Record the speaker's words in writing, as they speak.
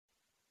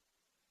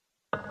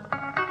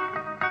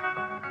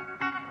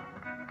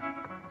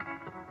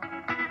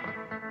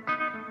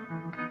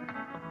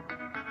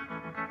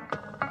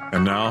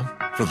And now,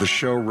 for the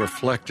show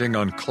reflecting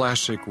on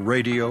classic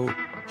radio,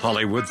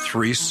 Hollywood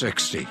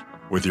 360,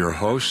 with your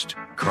host,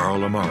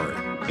 Carl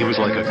Amari. He was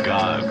like a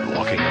god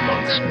walking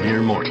amongst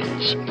mere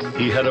mortals.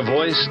 He had a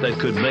voice that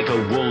could make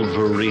a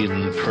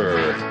wolverine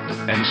purr,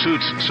 and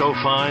suits so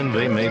fine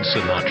they made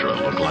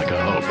Sinatra look like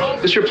a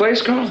hobo. This your place,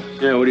 Carl?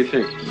 Yeah, what do you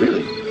think?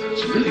 Really?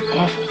 It's really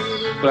awful.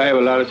 But I have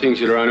a lot of things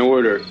that are on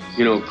order.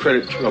 You know,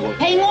 credit trouble.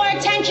 Pay more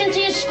attention to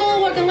your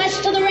schoolwork and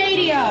less to the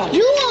radio.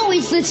 You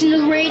always listen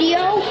to the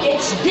radio.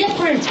 It's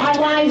different. Our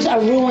lives are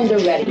ruined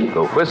already.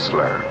 The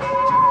Whistler.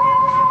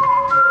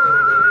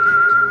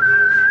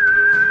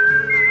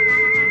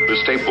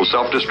 This tape will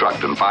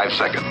self-destruct in 5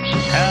 seconds.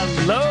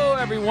 Hello,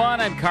 everyone.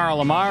 I'm Carl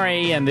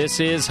Amari, and this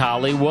is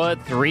Hollywood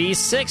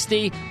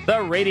 360,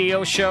 the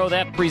radio show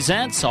that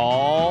presents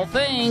all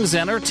things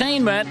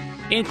entertainment,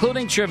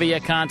 including trivia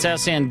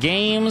contests and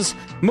games,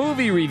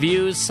 movie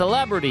reviews,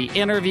 celebrity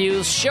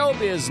interviews,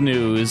 showbiz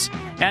news,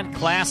 and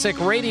classic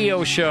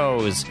radio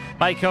shows.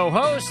 My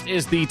co-host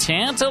is the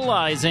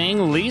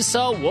tantalizing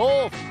Lisa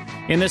Wolf.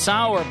 In this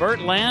hour, Burt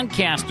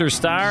Lancaster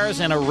stars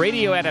in a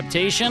radio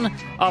adaptation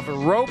of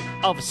Rope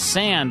of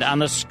Sand on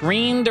the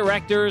Screen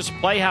Directors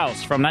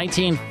Playhouse from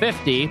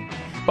 1950.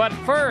 But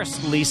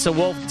first, Lisa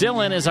Wolf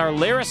Dillon is our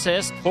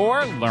lyricist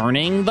for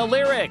Learning the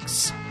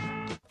Lyrics.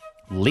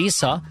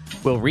 Lisa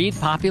will read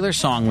popular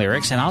song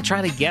lyrics, and I'll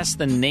try to guess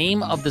the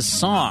name of the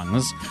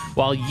songs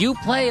while you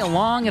play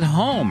along at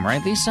home.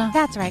 Right, Lisa?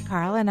 That's right,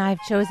 Carl. And I've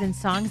chosen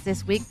songs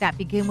this week that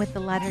begin with the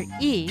letter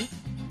E.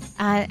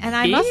 And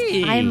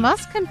I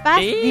must confess,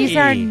 these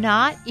are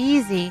not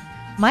easy.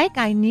 Mike,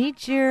 I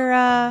need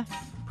your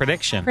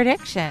prediction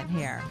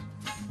here.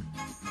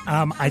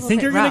 I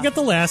think you're going to get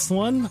the last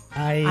one.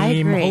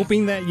 I'm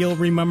hoping that you'll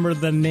remember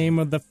the name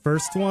of the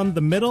first one. The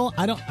middle,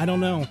 I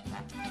don't know.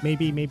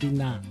 Maybe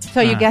not.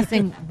 So you're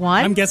guessing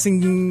one? I'm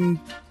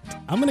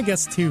going to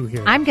guess two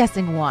here. I'm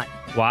guessing one.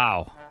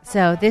 Wow.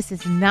 So this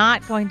is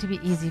not going to be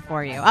easy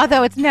for you,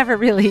 although it's never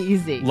really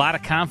easy. A lot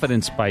of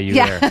confidence by you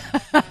there.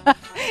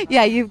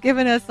 Yeah, you've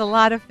given us a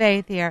lot of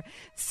faith here.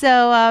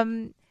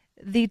 So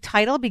the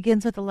title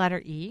begins with the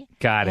letter E.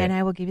 Got it. And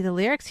I will give you the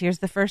lyrics. Here's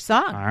the first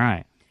song. All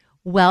right.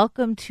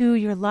 Welcome to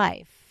your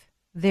life.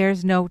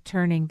 There's no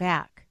turning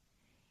back.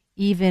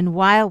 Even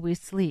while we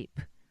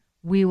sleep,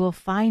 we will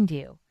find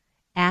you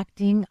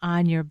acting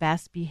on your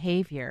best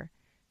behavior.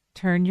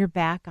 Turn your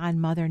back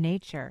on Mother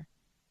Nature.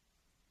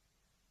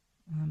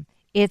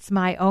 It's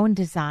my own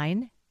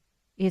design.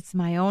 It's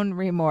my own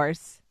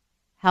remorse.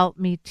 Help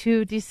me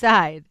to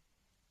decide.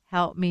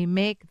 Help me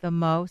make the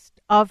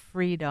most of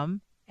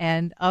freedom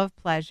and of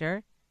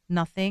pleasure.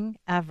 Nothing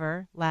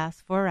ever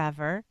lasts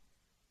forever.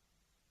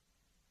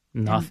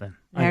 Nothing.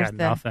 I got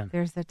nothing.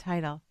 There's the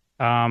title.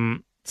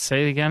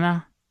 Say it again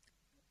now.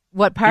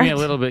 What part? Give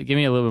me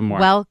a little bit more.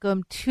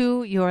 Welcome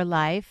to your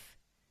life.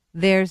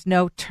 There's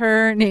no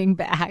turning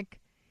back.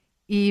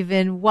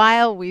 Even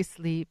while we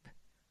sleep,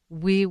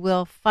 we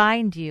will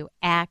find you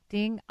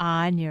acting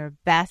on your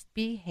best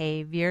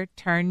behavior.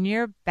 Turn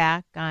your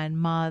back on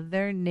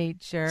Mother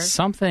Nature.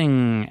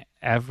 Something?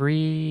 I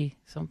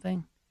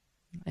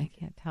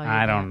can't tell you.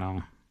 I don't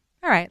know.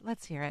 All right,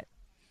 let's hear it.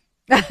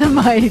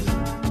 Mike.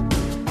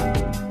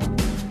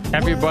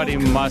 Everybody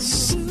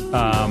must.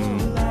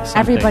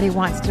 Everybody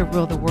wants to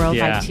rule the world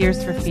by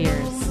Tears for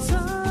Fears.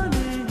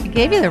 I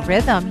gave you the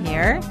rhythm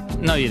here.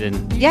 No, you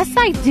didn't. Yes,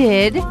 I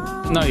did.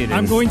 No, you didn't.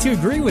 I'm going to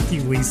agree with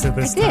you, Lisa,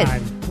 this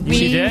time.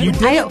 She did? You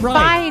did I it right.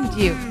 find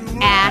you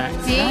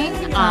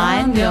acting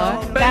on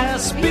your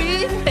best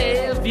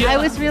behavior. I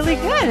was really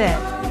good at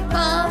it.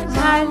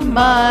 On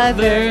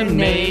Mother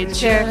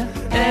Nature.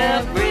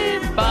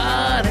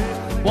 Everybody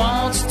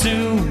wants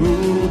to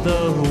rule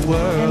the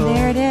world. And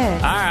there it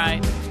is.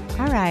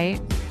 All right.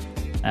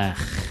 Ugh.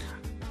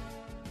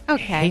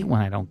 Okay. Hate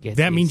when I don't get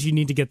That these. means you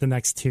need to get the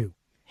next two.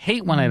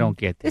 Hate when I don't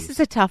get these. This is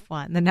a tough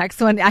one. The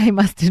next one, I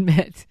must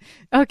admit.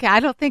 Okay, I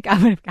don't think I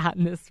would have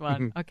gotten this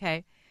one.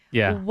 Okay.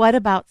 Yeah. What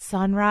about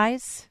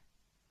sunrise?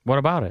 What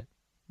about it?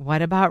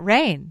 What about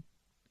rain?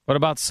 What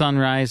about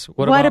sunrise?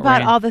 What about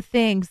rain? all the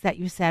things that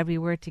you said we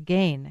were to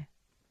gain?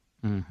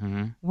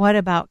 Mm-hmm. What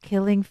about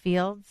killing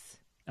fields?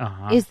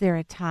 Uh-huh. Is there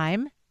a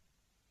time?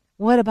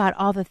 What about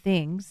all the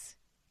things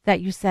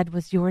that you said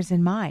was yours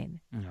and mine?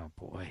 Oh,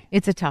 boy.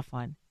 It's a tough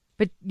one.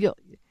 But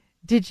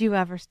did you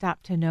ever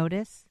stop to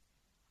notice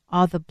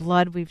all the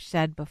blood we've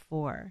shed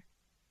before?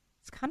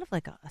 It's kind of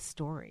like a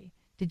story.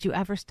 Did you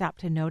ever stop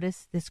to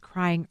notice this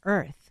crying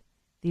earth,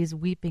 these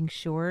weeping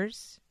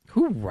shores?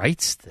 Who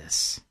writes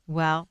this?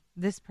 Well,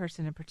 this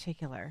person in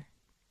particular.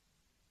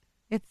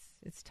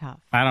 It's tough.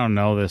 I don't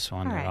know this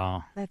one all right, at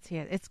all. Let's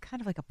hear it. It's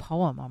kind of like a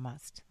poem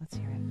almost. Let's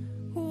hear it.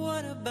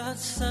 What about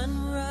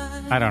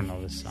sunrise? I don't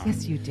know this song.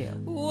 Yes, you do.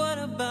 What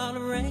about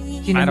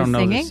rain? Do you know I don't who's know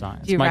singing? this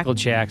song. It's Michael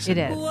Jackson.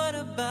 It is. What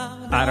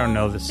about I don't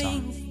know this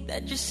song.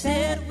 that you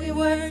said we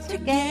were to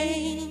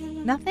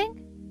gain? Nothing?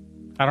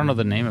 I don't know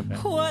the name of it.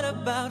 What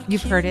about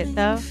You've heard it,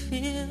 though?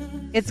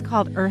 It's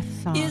called Earth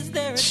Song. Is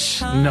there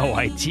a No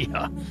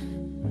idea.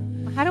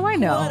 How do I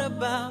know?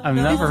 I've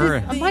never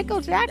heard a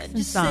Michael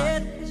Jackson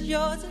song.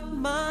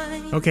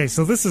 Okay,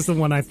 so this is the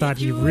one I thought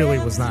he really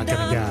was not going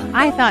to get.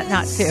 I thought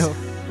not too.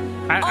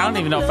 I don't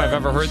even know if I've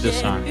ever heard this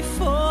song.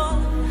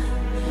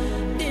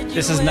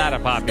 This is not a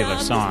popular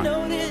song.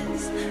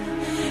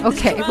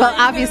 Okay, well,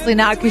 obviously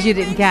not because you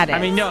didn't get it. I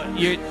mean, no,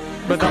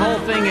 but the whole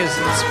thing is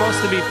it's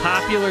supposed to be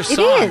popular songs.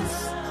 It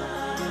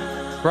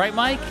is. Right,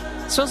 Mike?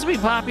 It's supposed to be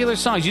popular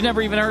songs. You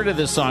never even heard of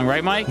this song,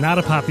 right, Mike? Not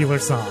a popular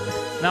song.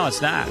 No,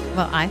 it's not.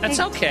 Well, I think... That's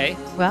okay.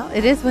 Well,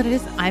 it is what it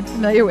is. I'm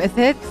familiar with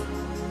it.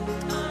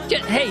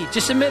 Hey,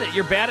 just admit it.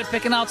 You're bad at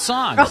picking out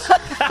songs.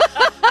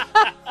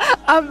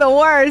 I'm the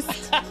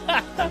worst.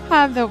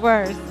 I'm the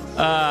worst.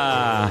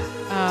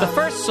 The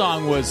first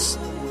song was,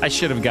 I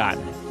should have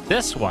gotten it.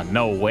 This one,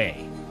 no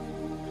way.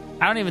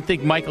 I don't even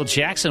think Michael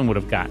Jackson would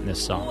have gotten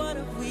this song.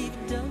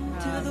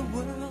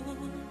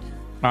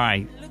 All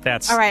right,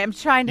 all right, I'm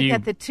trying to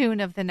get the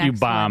tune of the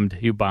next one.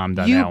 You bombed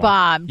on that one. You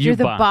bombed. You're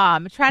the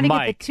bomb. I'm trying to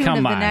Mike, get the tune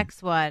of the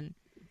next one.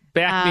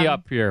 Back me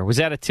up here. Was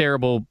that a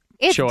terrible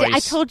choice? I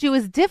told you it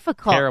was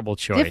difficult. Terrible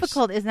choice.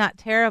 Difficult is not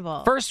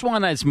terrible. First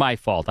one is my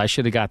fault. I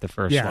should have got the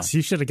first one. Yes,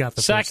 you should have got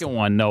the second first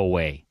one. No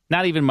way.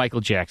 Not even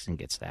Michael Jackson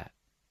gets that.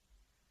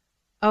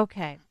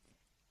 Okay.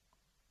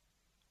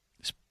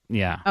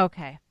 Yeah.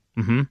 Okay.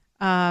 Mm-hmm.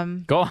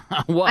 Go on.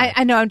 What?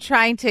 I know. I'm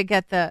trying to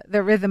get the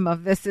rhythm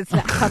of this. It's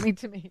not coming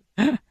to me.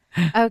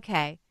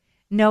 Okay.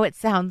 No, it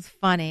sounds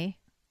funny,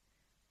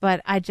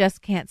 but I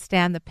just can't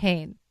stand the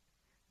pain.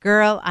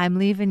 Girl, I'm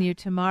leaving you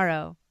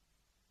tomorrow.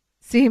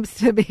 Seems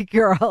to be,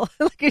 girl.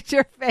 Look at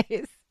your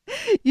face.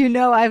 You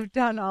know I've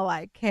done all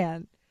I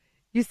can.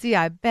 You see,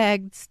 I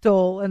begged,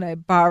 stole, and I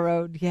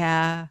borrowed.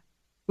 Yeah.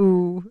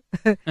 Ooh.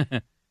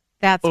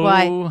 That's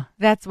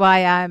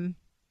why I'm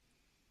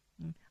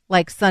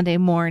like Sunday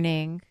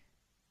morning.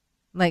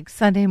 Like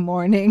Sunday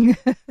morning.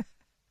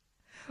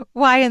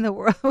 Why in the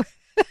world?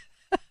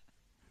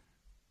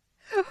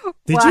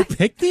 Did you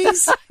pick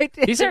these? I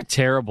did. These are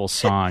terrible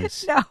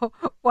songs. No.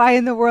 Why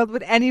in the world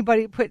would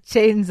anybody put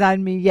chains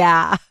on me?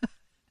 Yeah.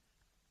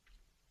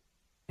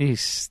 He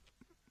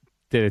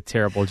did a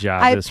terrible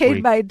job this week. I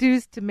paid my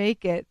dues to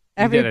make it.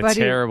 Everybody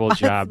did a terrible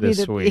job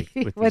this week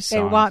with what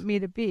they want me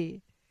to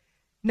be.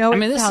 No, I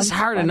mean, this is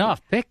hard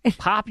enough. Pick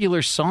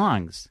popular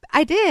songs.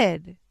 I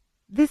did.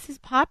 This is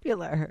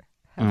popular.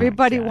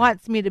 Everybody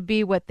wants me to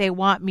be what they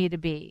want me to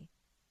be.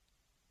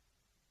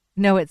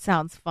 No, it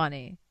sounds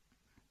funny,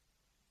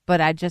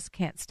 but I just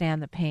can't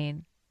stand the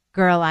pain.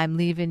 Girl, I'm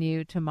leaving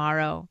you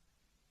tomorrow.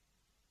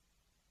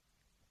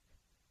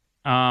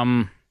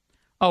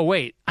 Oh,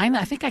 wait.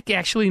 I think I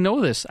actually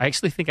know this. I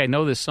actually think I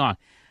know this song.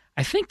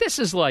 I think this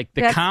is like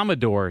the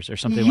Commodores or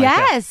something like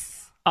that.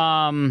 Yes.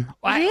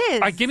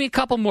 It is. Give me a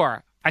couple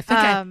more. I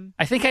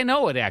think I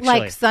know it, actually.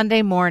 Like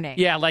Sunday morning.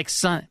 Yeah, like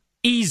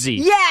Easy.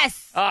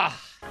 Yes.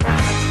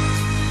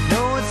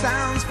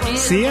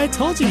 See, I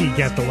told you you'd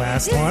get the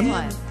last one.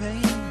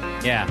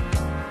 Yeah.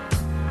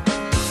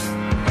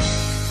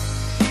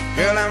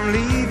 Girl, I'm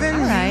leaving.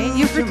 All right,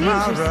 you've redeemed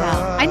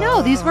yourself. I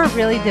know, these were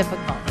really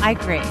difficult. I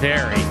agree.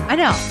 Very. I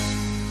know.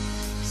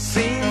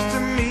 Seems to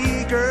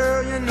me,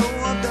 girl, you know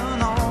I've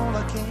done all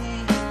I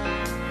can.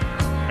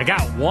 I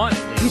got one.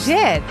 You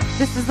did.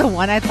 This is the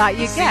one I thought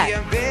you'd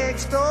get.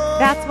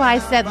 That's why I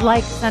said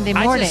like Sunday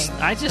morning.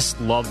 I just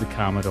love the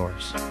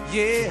Commodores.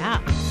 Yeah.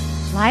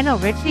 Lionel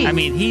Richie. I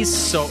mean, his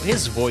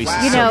voice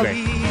is so great.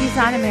 He's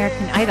on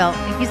American Idol.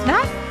 He's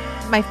not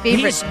my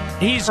favorite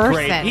he's person.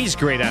 Great. He's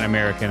great on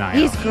American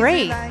Idol. He's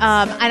great.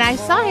 And I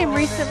saw him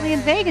recently in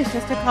Vegas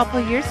just a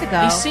couple of years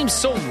ago. He seems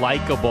so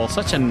likable,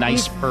 such a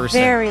nice person.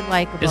 Very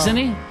likable. Isn't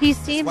he? He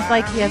seems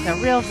like he has a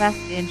real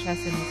vested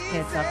interest in his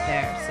kids up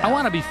there. So. I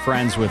want to be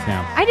friends with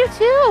him. I do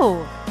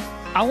too.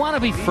 I want to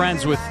be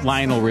friends with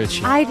Lionel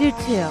Richie. I do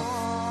too.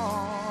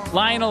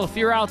 Lionel, if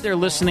you're out there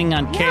listening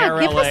on KRLA,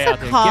 give us a out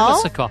there, call. give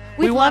us a call.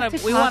 We want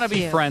to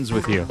be friends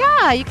with you.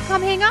 Yeah, you can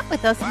come hang out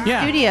with us in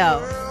the studio.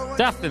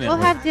 Definitely. We'll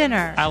have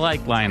dinner. I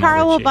like Lionel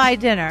Carl Richie. will buy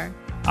dinner.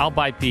 I'll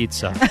buy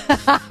pizza.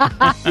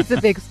 He's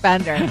a big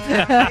spender.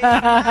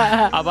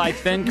 I'll buy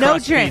thin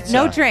crust pizza.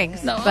 No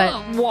drinks. No,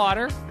 but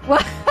water.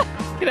 What?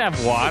 You can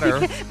have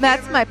water.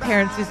 That's my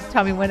parents used to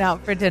tell me went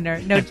out for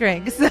dinner. No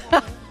drinks.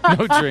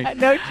 No drink.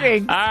 No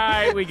drinks. All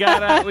right, we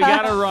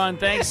gotta run.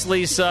 Thanks,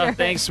 Lisa. Sure.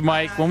 Thanks,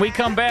 Mike. When we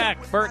come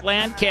back, Burt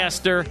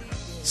Lancaster,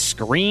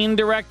 Screen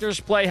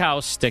Directors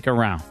Playhouse. Stick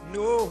around.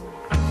 No.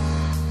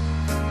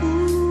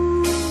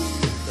 Ooh,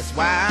 that's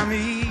why I'm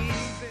easy.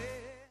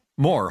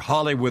 More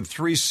Hollywood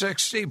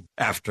 360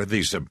 after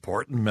these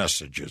important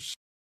messages.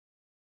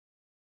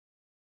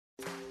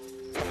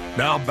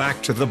 Now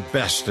back to the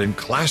best in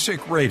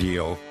classic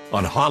radio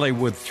on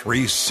Hollywood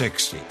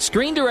 360.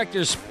 Screen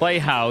Directors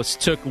Playhouse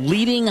took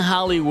leading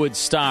Hollywood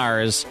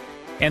stars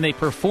and they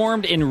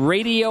performed in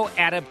radio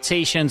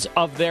adaptations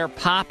of their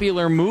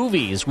popular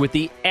movies with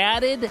the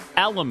added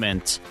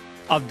element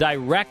of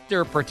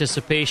director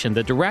participation.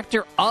 The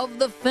director of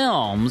the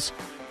films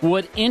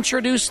would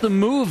introduce the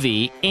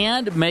movie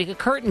and make a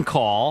curtain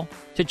call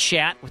to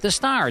chat with the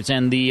stars.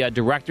 And the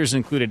directors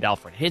included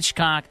Alfred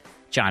Hitchcock,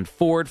 John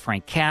Ford,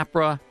 Frank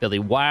Capra, Billy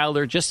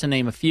Wilder, just to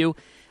name a few.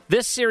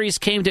 This series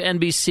came to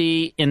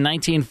NBC in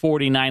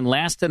 1949,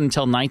 lasted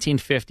until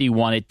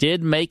 1951. It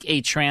did make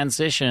a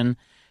transition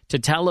to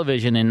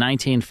television in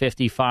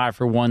 1955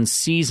 for one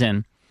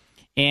season.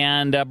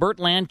 And Burt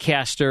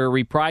Lancaster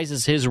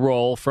reprises his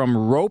role from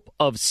Rope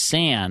of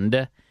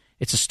Sand.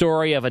 It's a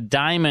story of a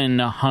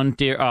diamond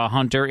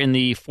hunter in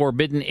the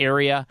forbidden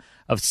area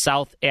of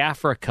South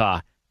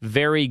Africa.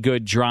 Very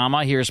good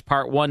drama. Here's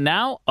part one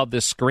now of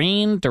the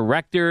Screen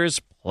Directors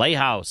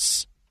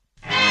Playhouse.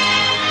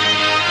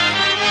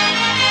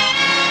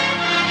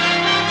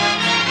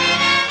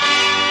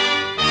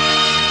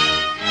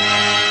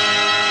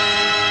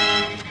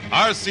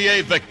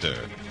 RCA Victor,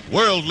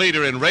 world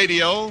leader in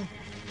radio,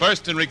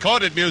 first in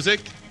recorded music,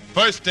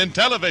 first in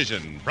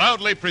television,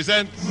 proudly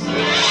presents...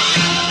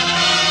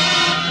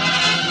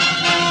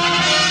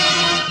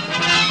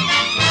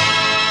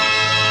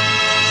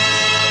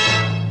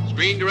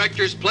 Screen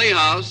Directors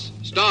Playhouse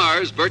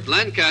stars Burt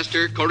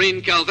Lancaster,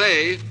 Corinne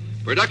Calvé.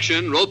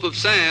 Production, Rope of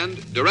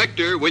Sand.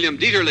 Director, William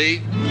Dieterle.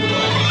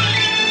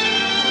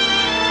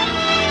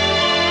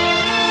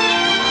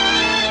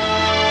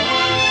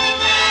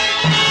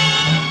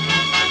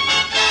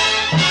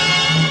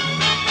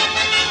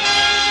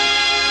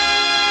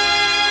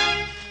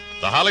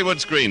 The Hollywood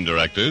Screen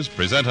Directors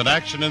present An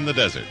Action in the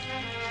Desert.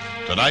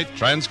 Tonight,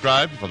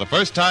 transcribed for the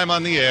first time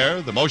on the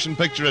air, the motion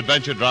picture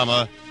adventure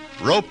drama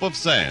Rope of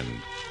Sand,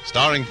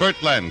 starring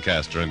Burt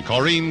Lancaster and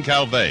Corinne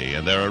Calvé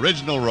in their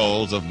original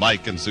roles of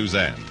Mike and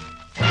Suzanne.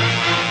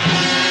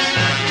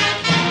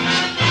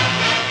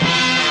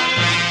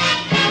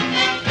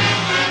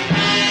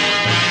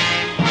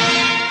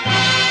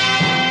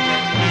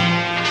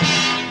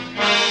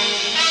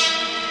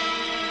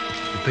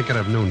 You'd think I'd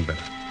have known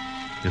better.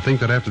 You'd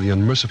think that after the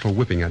unmerciful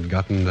whipping I'd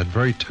gotten in that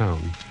very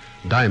town,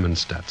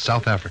 Diamondstadt,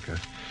 South Africa,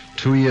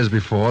 2 years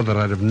before, that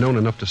I'd have known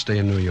enough to stay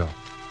in New York.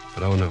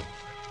 But oh no.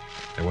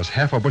 There was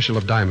half a bushel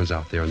of diamonds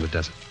out there in the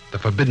desert, the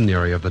forbidden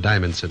area of the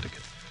Diamond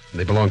Syndicate, and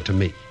they belonged to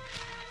me.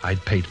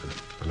 I'd paid for them,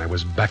 and I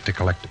was back to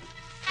collect them.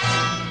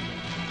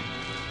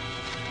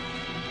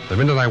 The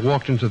minute I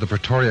walked into the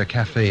Pretoria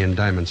Cafe in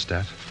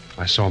Diamondstadt,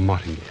 I saw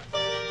Martingale.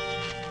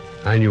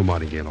 I knew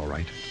Martingale, all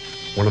right.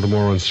 One of the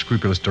more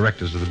unscrupulous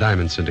directors of the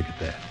Diamond Syndicate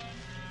there.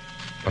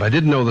 But I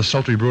didn't know the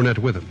sultry brunette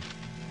with him.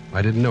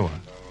 I didn't know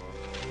her.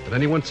 But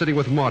anyone sitting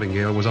with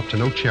Martingale was up to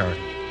no charity.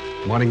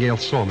 Martingale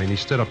saw me, and he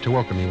stood up to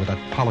welcome me with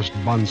that polished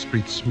Bond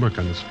Street smirk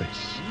on his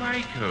face.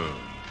 Michael,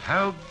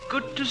 how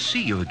good to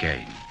see you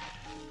again.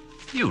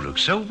 You look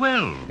so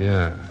well.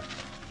 Yeah.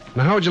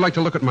 Now, how would you like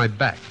to look at my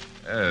back?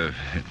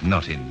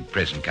 Not in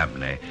present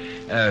company.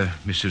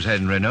 Miss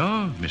Suzanne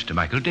Renault, Mr.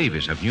 Michael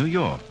Davis of New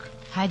York.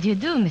 How do you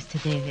do,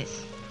 Mr.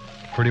 Davis?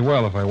 Pretty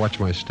well, if I watch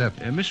my step.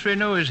 Miss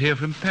Renault is here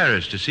from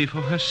Paris to see for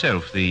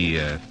herself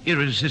the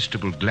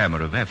irresistible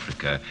glamour of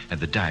Africa and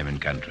the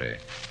diamond country.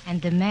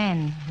 And the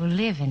men who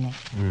live in it.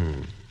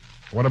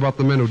 What about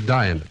the men who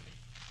die in it?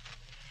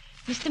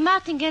 Mr.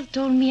 Martingale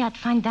told me I'd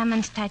find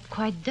Diamondstadt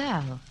quite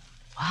dull.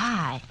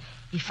 Why?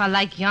 If I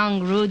like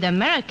young, rude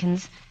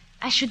Americans,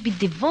 I should be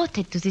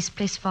devoted to this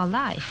place for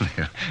life.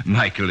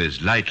 Michael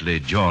is lightly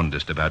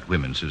jaundiced about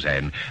women,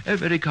 Suzanne.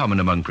 Very common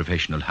among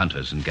professional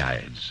hunters and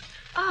guides.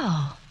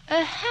 Oh,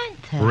 a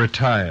hunter.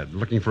 Retired,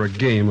 looking for a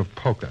game of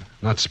poker,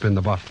 not spin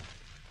the bottle.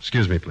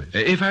 Excuse me, please.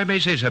 If I may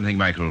say something,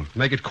 Michael.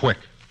 Make it quick.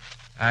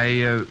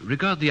 I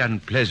regard the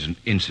unpleasant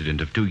incident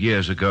of 2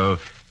 years ago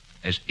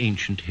as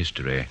ancient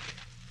history.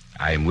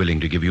 I'm willing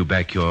to give you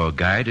back your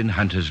guide and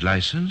hunter's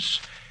license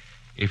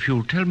if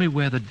you'll tell me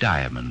where the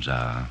diamonds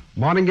are.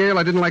 Martingale,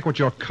 I didn't like what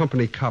your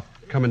company cop,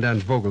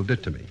 Commandant Vogel,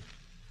 did to me.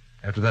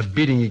 After that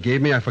beating he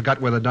gave me, I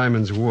forgot where the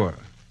diamonds were.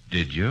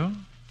 Did you?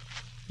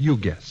 You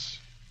guess.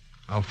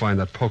 I'll find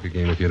that poker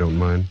game if you don't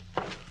mind.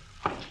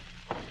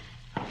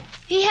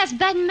 He has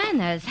bad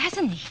manners,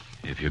 hasn't he?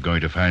 If you're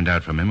going to find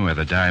out from him where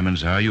the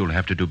diamonds are, you'll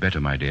have to do better,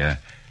 my dear.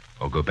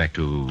 Or go back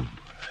to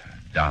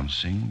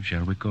dancing,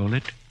 shall we call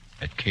it,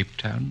 at Cape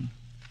Town.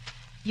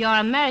 Your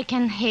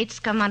American hates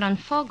Commandant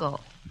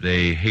Vogel.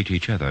 They hate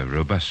each other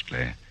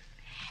robustly.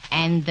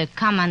 And the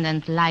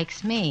Commandant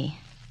likes me.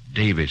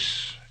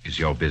 Davis is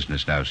your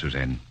business now,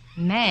 Suzanne.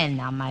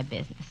 Men are my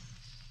business.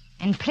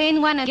 And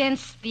playing one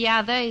against the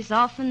other is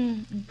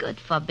often good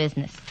for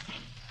business.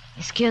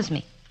 Excuse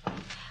me.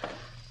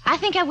 I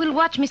think I will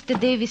watch Mr.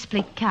 Davis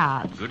play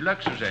cards. Good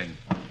luck, Suzanne.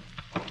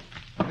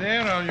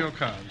 There are your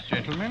cards,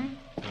 gentlemen.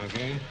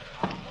 Okay.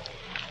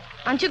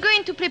 Aren't you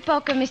going to play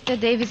poker, Mr.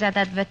 Davis, had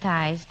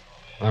advertised?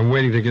 I'm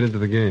waiting to get into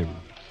the game.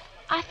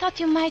 I thought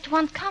you might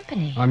want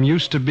company. I'm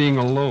used to being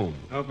alone.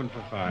 Open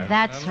for 5.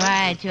 That's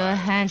right, you're a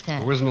hunter.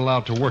 I wasn't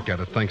allowed to work at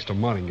it, thanks to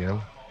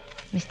Martingale.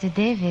 Mr.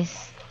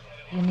 Davis,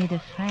 you need a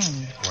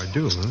friend. Oh, I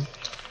do, huh?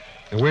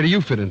 And where do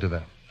you fit into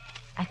that?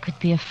 I could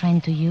be a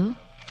friend to you.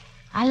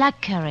 I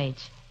like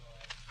courage.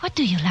 What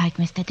do you like,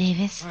 Mr.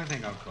 Davis? I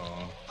think I'll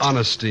call.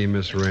 Honesty,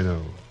 Miss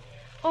Renault.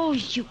 Oh,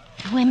 you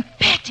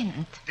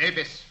impertinent.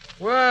 Davis.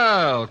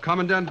 Well,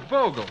 Commandant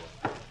Vogel.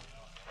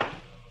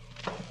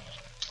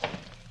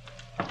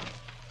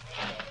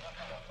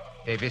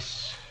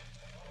 Davis,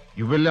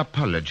 you will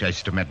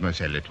apologize to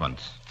Mademoiselle at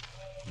once.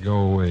 Go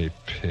away,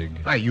 pig.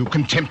 Why, you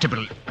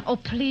contemptible... Oh,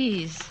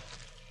 please.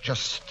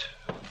 Just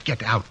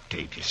get out,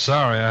 Davis.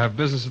 Sorry, I have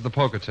business at the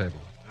poker table.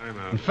 I'm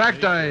out. In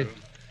fact, I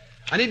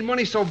need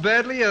money so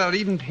badly that I'd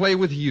even play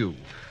with you.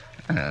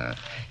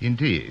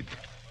 Indeed.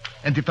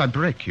 And if I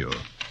break you,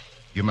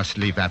 you must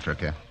leave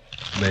Africa.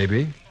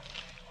 Maybe.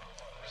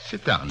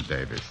 Sit down,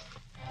 Davis.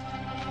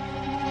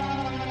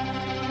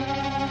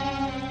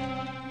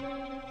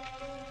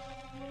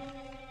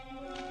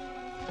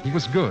 He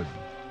was good,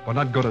 but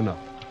not good enough.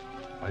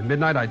 By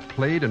midnight, I'd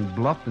played and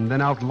bluffed and then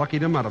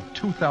outluckied him out of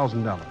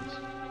 $2,000.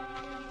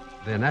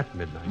 Then at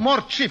midnight... More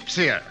chips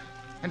here,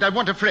 and I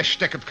want a fresh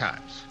deck of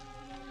cards.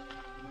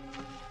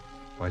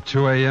 By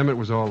 2 a.m., it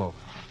was all over.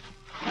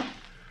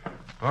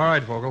 All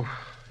right, Vogel.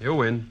 You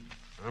win.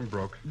 I'm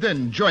broke.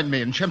 Then join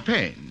me in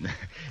champagne.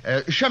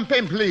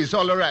 Champagne, please,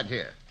 all around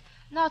here.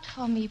 Not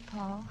for me,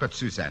 Paul. But,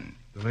 Suzanne...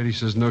 The lady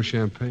says no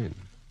champagne.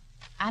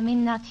 I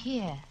mean, not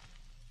here.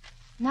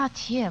 Not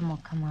here, mon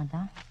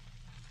commandant.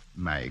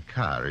 My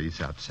car is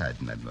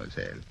outside,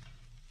 mademoiselle.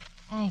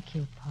 Thank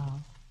you,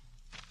 Paul.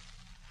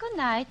 Good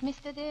night,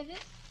 Mr. Davis.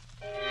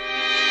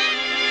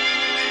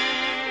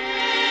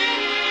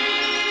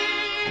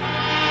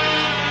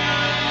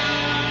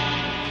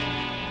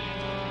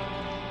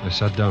 I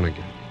sat down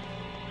again.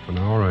 For an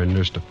hour, I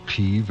nursed a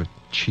peeve, a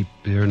cheap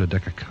beer, and a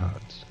deck of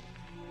cards.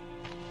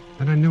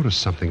 Then I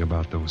noticed something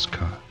about those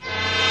cards.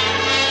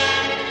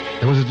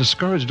 There was a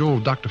discouraged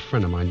old doctor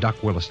friend of mine,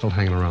 Doc Willis, still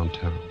hanging around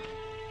town.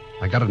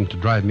 I got him to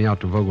drive me out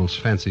to Vogel's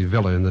fancy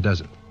villa in the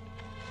desert.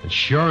 And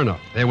sure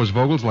enough, there was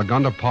Vogel's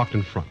Lagonda parked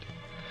in front.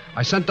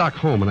 I sent Doc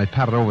home, and I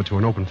padded over to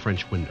an open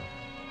French window.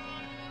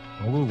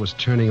 Vogel was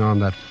turning on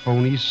that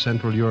phony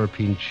Central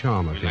European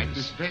charm of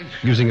his,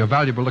 using a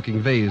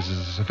valuable-looking vase as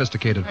a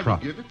sophisticated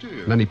prop.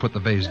 And then he put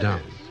the vase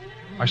down.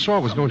 I saw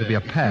it was going to be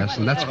a pass,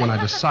 and that's when I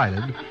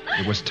decided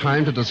it was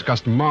time to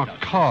discuss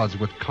marked cards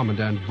with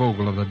Commandant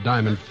Vogel of the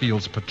Diamond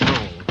Fields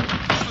Patrol.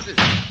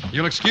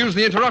 You'll excuse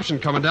the interruption,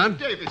 Commandant.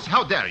 Davis,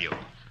 how dare you?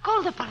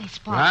 Call the police,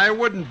 Paul. I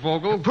wouldn't,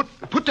 Vogel.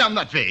 Put down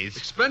that vase.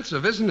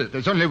 Expensive, isn't it?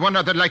 There's only one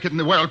other like it in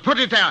the world. Put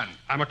it down.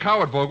 I'm a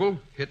coward, Vogel.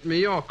 Hit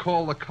me or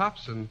call the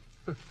cops, and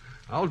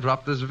I'll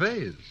drop this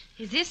vase.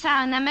 Is this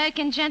how an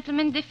American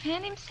gentleman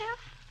defends himself?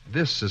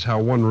 This is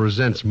how one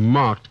resents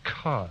marked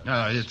cards.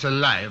 No, it's a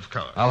lie, of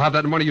course. I'll have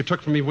that money you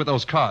took from me with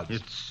those cards.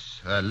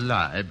 It's a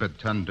lie, but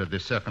under the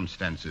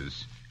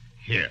circumstances.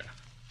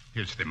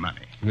 Here's the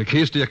money. And the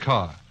keys to your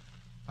car.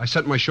 I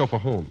sent my chauffeur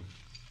home.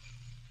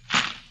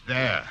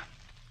 There.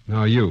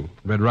 Now you,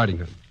 Red Riding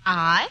Hood.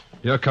 I?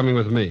 You're coming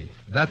with me.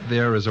 That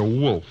there is a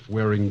wolf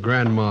wearing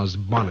Grandma's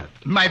bonnet.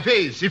 My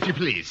vase, if you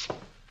please.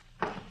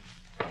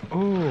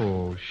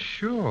 Oh,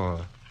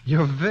 sure.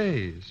 Your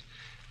vase.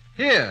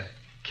 Here,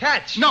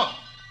 catch. No.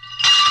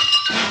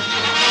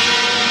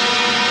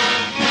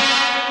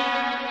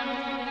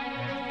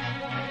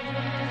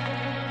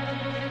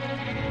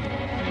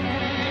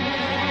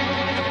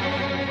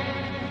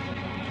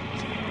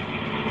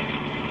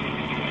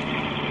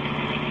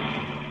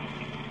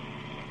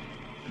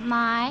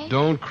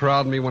 Don't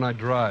crowd me when I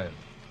drive.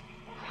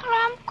 Well,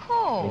 I'm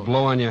cold. It'll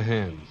blow on your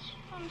hands.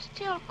 I'm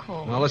still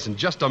cold. Now listen,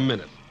 just a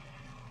minute.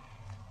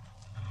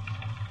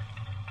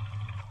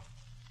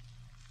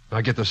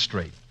 Now get this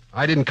straight.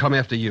 I didn't come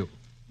after you.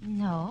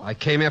 No. I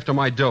came after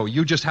my dough.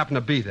 You just happened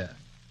to be there.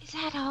 Is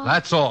that all?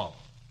 That's all.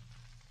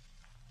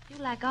 You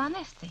like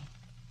honesty.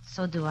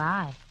 So do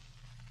I.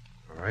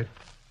 All right.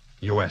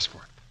 You asked for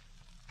it.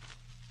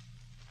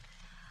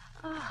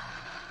 Oh.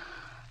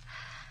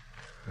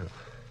 Well,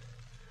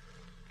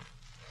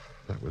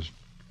 that was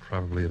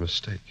probably a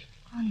mistake.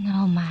 Oh,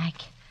 no,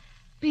 Mike.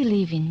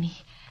 Believe in me.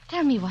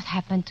 Tell me what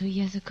happened 2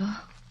 years ago.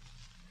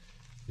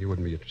 You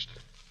wouldn't be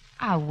interested.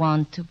 I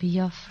want to be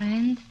your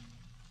friend.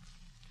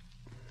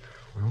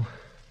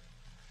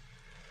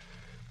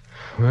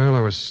 Well, I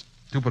was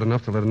stupid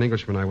enough to let an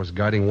Englishman I was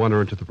guiding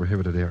wander into the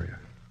prohibited area,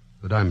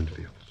 the diamond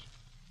fields.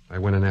 I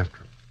went in after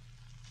him,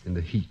 in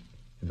the heat,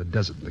 in the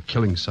desert, in the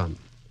killing sun.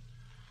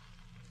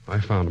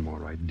 I found him all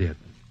right, dead,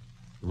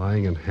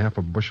 lying in half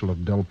a bushel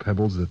of dull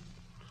pebbles that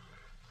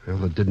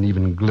didn't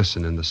even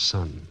glisten in the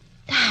sun.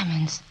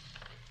 Diamonds?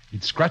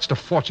 He'd scratched a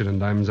fortune in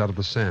diamonds out of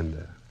the sand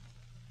there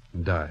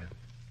and died.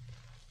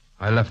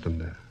 I left him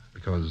there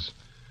because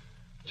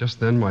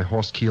just then my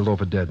horse keeled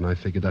over dead, and I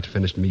figured that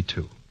finished me,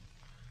 too.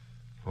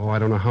 Oh, I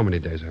don't know how many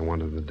days I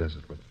wandered in the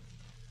desert, but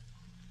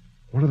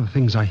one of the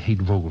things I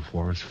hate Vogel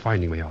for is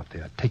finding me out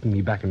there, taking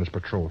me back in his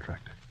patrol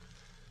tractor.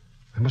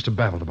 I must have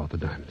babbled about the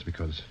diamonds,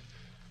 because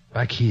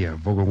back here,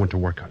 Vogel went to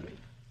work on me.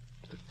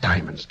 The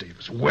diamonds,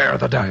 Davis. Where are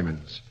the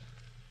diamonds?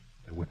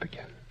 The whip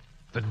again.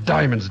 The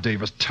diamonds,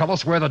 Davis. Tell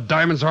us where the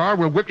diamonds are.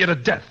 We'll whip you to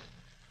death.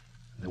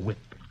 The whip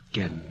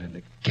again and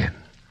again.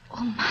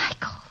 Oh,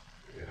 Michael.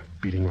 Yeah,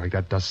 beating like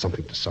that does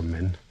something to some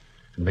men.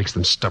 It makes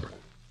them stubborn.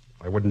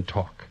 I wouldn't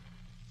talk.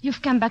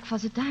 You've come back for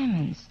the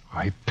diamonds.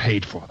 I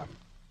paid for them.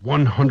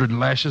 100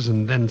 lashes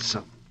and then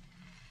some.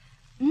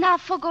 Now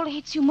Vogel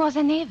hates you more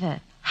than ever.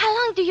 How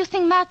long do you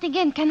think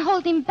Martigan can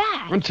hold him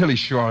back? Until he's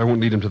sure I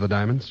won't lead him to the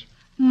diamonds.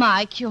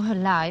 Mike, you're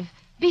alive.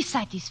 Be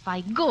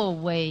satisfied. Go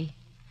away.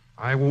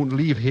 I won't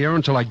leave here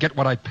until I get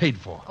what I paid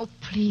for. Oh,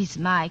 please,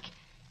 Mike.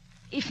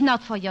 If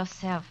not for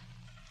yourself,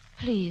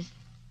 please,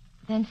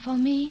 then for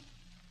me.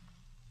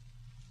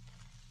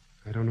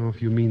 I don't know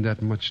if you mean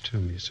that much to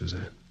me,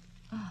 Suzanne.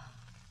 Oh.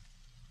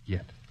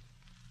 Yet.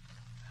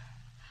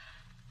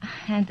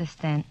 I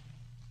understand.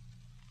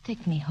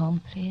 Take me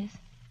home, please.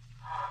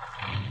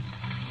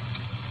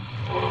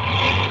 I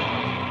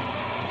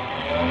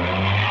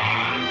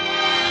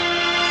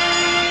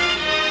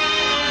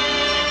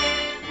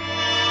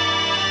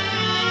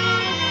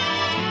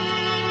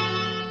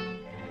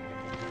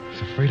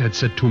was afraid I'd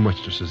said too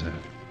much to Suzanne.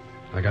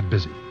 I got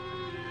busy.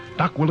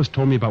 Doc Willis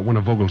told me about one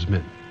of Vogel's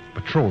men,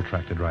 a patrol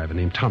tractor driver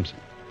named Thompson,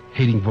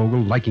 hating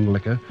Vogel, liking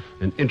liquor,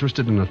 and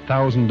interested in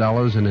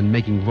 $1,000 and in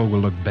making Vogel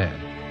look bad.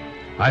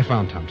 I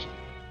found Thompson,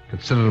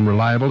 considered him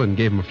reliable, and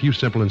gave him a few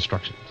simple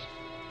instructions.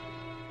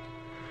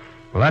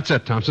 Well, that's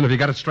it, Thompson. Have you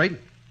got it straight?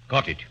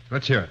 Got it.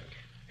 Let's hear it.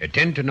 At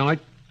 10 tonight,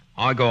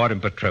 I go out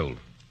and patrol.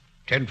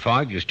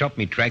 10:05, you stop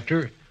me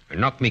tractor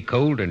and knock me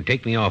cold and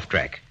take me off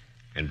track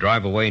and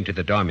drive away into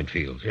the diamond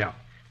fields. Yeah.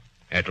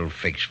 That'll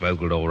fix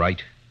Vogel all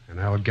right.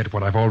 And I'll get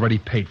what I've already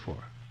paid for.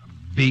 A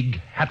big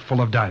hatful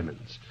of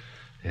diamonds.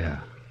 Yeah.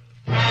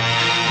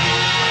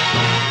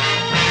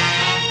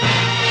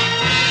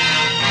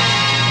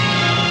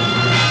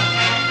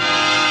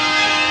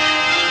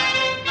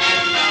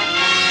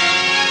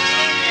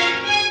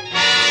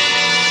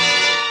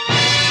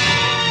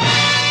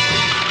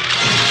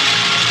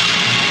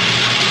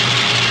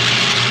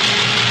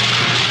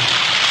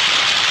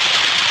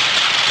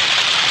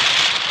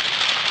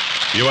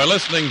 You are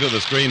listening to the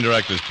Screen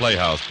Directors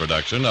Playhouse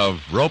production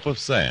of Rope of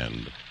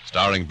Sand,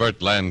 starring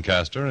Burt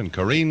Lancaster and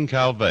Corinne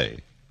Calvé,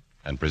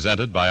 and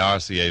presented by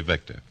RCA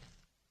Victor.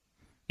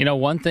 You know,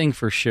 one thing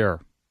for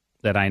sure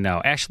that I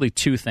know, actually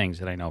two things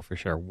that I know for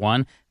sure.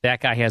 One, that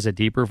guy has a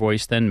deeper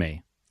voice than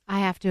me. I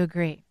have to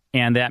agree.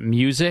 And that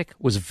music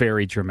was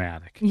very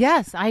dramatic.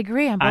 Yes, I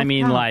agree on both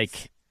counts.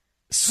 Like,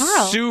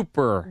 Carl,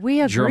 super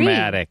we agree.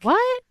 dramatic.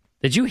 What?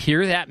 Did you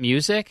hear that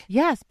music?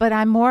 Yes, but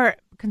I'm more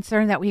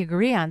concerned that we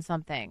agree on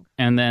something.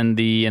 And then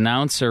the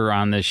announcer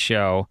on this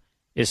show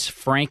is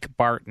Frank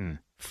Barton.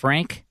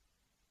 Frank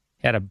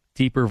had a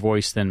deeper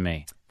voice than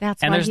me.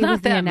 That's and why there's he not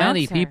was the that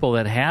many announcer. people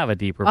that have a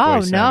deeper Oh,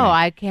 voice than me. no,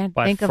 I can't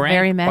But think of Frank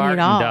very many Barton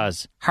at all.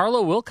 does.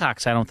 Harlow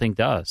Wilcox, I don't think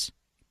does.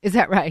 Is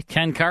that right?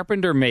 Ken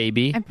Carpenter,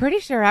 maybe. I'm pretty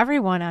sure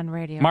everyone on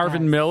radio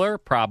Marvin does. Miller,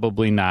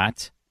 probably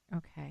not.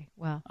 Okay,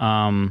 well.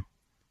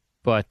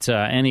 But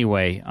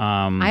anyway.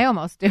 I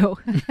almost do. All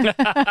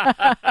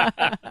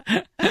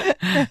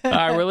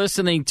right, we're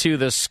listening to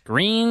the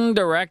Screen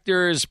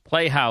Directors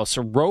Playhouse,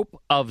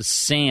 Rope of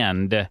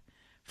Sand,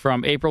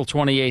 from April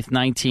 28th,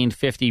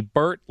 1950,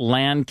 Burt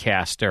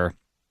Lancaster.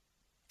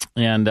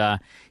 And,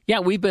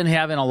 we've been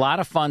having a lot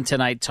of fun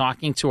tonight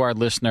talking to our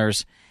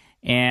listeners.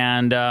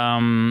 And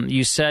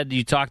you said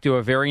you talked to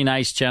a very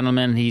nice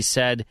gentleman. He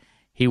said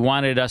he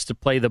wanted us to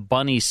play the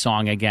Bunny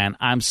song again.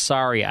 I'm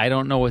sorry. I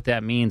don't know what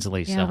that means,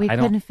 Lisa. Yeah, we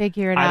couldn't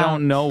figure it out. I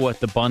don't know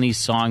what the Bunny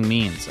song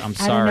means. I'm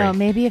sorry. I don't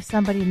know. Maybe if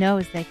somebody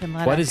knows, they can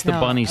let us know. What is the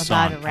Bunny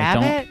song? About a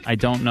rabbit? I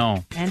don't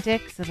know.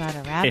 Antics about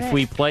a rabbit? If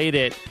we played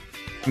it,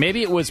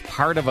 maybe it was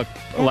part of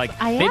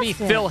maybe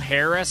Phil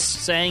Harris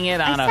sang it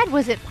on I said,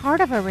 was it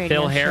part of a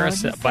radio Phil show?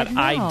 Harris, but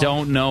no. I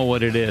don't know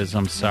what it is.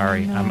 I'm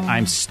sorry.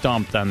 I'm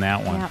stumped on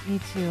that one. Yeah, me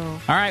too.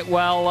 All right,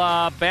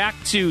 well, back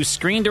to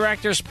Screen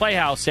Directors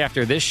Playhouse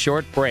after this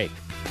short break.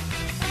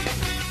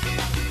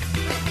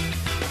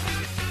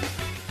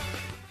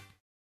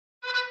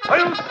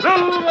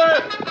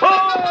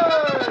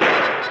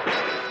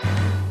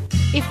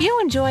 If you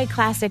enjoy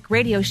classic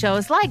radio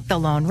shows like The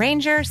Lone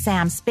Ranger,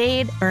 Sam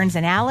Spade, Burns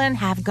and Allen,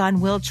 Have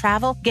Gun Will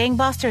Travel,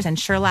 Gangbusters, and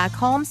Sherlock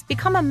Holmes,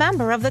 become a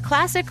member of the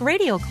Classic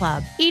Radio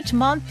Club. Each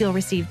month, you'll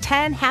receive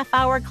 10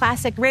 half-hour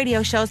classic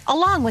radio shows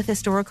along with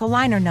historical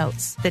liner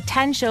notes. The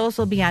 10 shows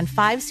will be on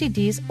 5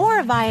 CDs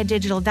or via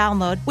digital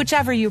download,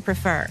 whichever you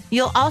prefer.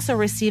 You'll also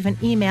receive an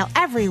email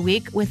every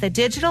week with a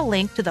digital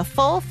link to the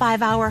full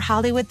 5-hour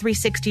Hollywood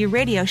 360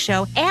 radio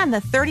show and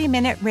the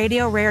 30-minute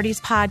Radio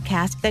Rarities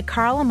podcast that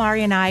Carl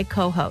Amari and I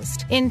co-host.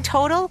 In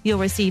total, you'll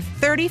receive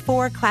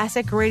 34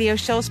 classic radio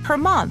shows per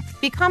month.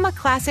 Become a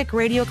Classic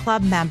Radio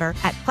Club member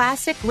at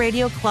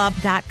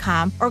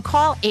classicradioclub.com or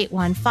call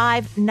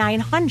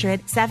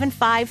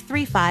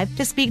 815-900-7535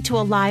 to speak to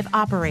a live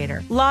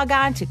operator. Log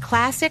on to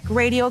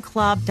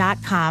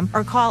classicradioclub.com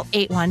or call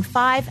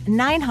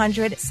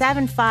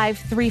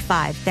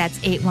 815-900-7535. That's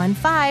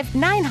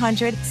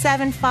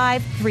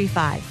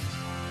 815-900-7535.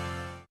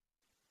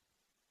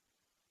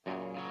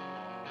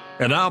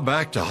 And now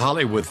back to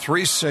Hollywood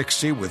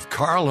 360 with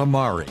Carl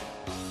Amari.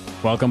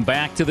 Welcome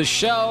back to the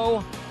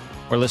show.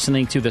 We're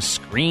listening to the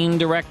Screen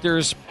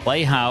Directors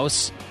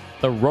Playhouse,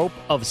 The Rope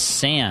of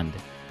Sand.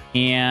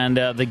 And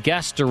the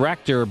guest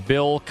director,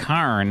 Bill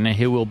Karn,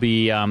 who will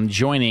be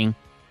joining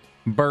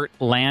Burt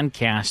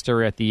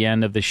Lancaster at the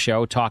end of the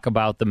show, talk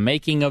about the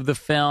making of the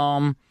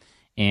film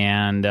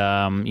and,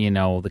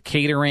 the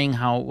catering,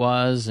 how it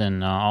was,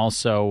 and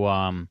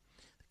also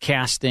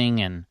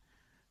casting and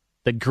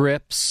the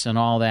grips and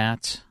all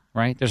that,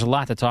 right? There's a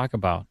lot to talk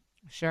about.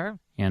 Sure.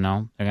 You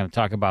know, they're going to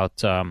talk about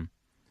the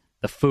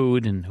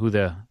food and who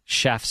the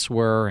chefs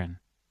were. And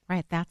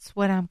right, that's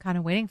what I'm kind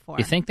of waiting for.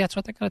 You think that's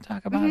what they're going to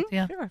talk about? Mm-hmm,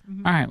 yeah. Sure.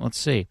 Mm-hmm. All right, let's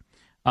see.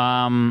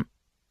 I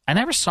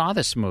never saw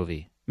this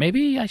movie.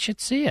 Maybe I should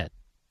see it.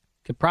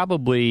 I could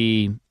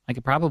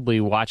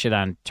probably watch it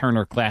on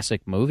Turner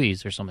Classic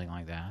Movies or something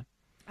like that.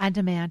 On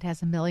Demand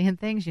has a million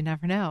things. You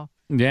never know.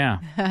 Yeah.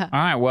 All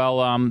right.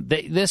 Well,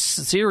 this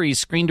series,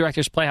 Screen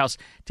Directors Playhouse,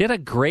 did a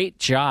great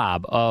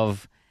job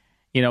of,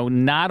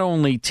 not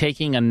only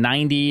taking a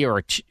 90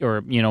 or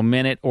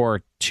minute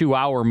or 2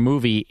 hour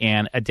movie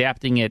and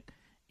adapting it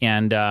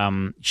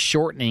and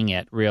shortening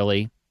it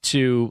really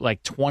to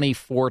like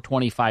 24,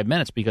 25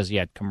 minutes because you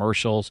had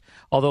commercials.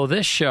 Although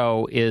this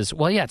show is,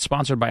 it's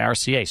sponsored by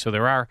RCA, so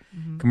there are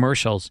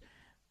commercials.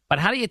 But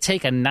how do you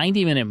take a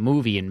 90-minute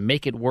movie and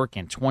make it work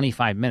in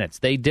 25 minutes?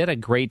 They did a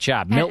great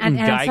job. Milton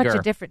Geiger. And such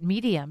a different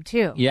medium,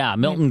 too. Yeah,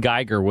 Milton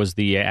Geiger was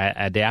the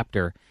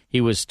adapter.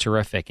 He was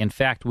terrific. In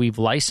fact, we've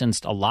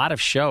licensed a lot of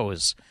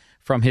shows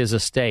from his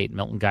estate,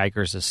 Milton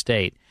Geiger's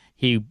estate.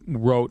 He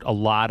wrote a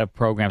lot of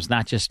programs,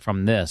 not just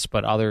from this,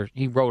 but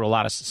he wrote a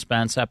lot of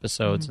suspense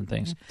episodes and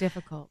things.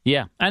 Difficult.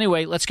 Yeah.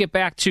 Anyway, let's get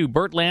back to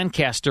Burt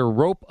Lancaster,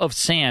 Rope of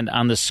Sand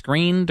on the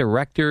Screen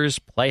Directors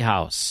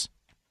Playhouse.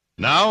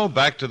 Now,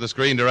 back to the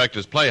Screen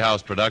Directors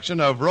Playhouse production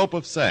of Rope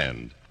of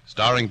Sand,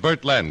 starring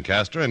Burt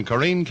Lancaster and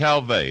Corinne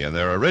Calvé in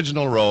their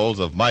original roles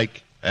of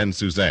Mike and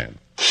Suzanne.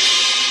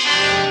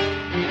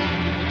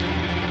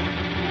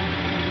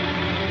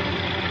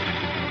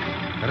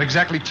 At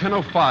exactly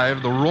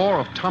 10:05, the roar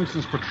of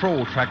Thompson's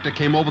patrol tractor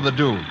came over the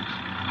dune.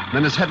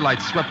 Then his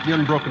headlights swept the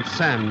unbroken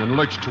sand and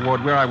lurched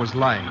toward where I was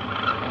lying.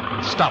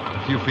 It stopped a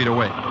few feet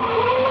away.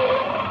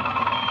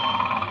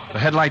 The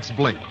headlights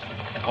blinked.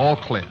 All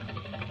clear.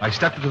 I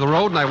stepped into the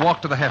road and I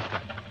walked to the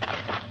half-track.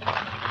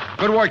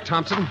 Good work,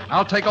 Thompson.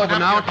 I'll take over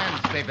now. Your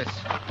hands, Davis.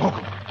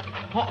 Vogel.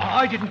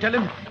 I didn't tell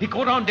him. He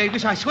caught on,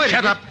 Davis. I swear.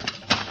 Shut up.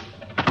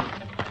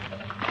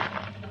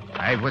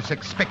 I was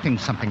expecting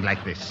something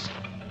like this.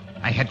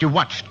 I had you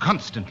watched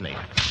constantly.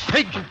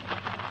 Hey!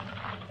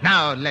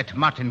 Now let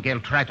Martingale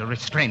try to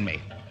restrain me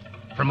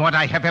from what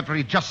I have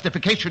every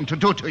justification to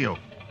do to you.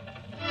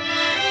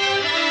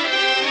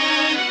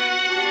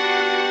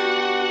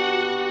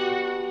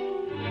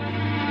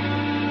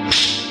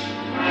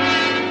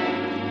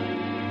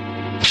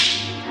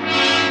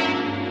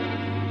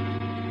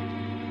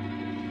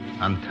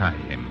 Untie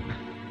him.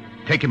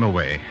 Take him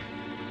away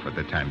for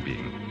the time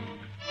being.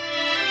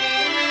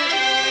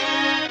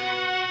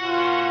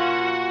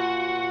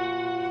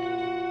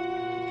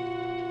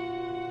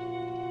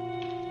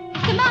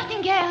 Mr.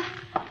 Martingale,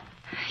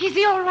 is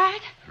he all right?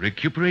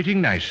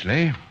 Recuperating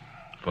nicely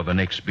for the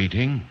next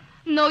beating.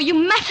 No, you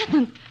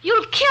mustn't.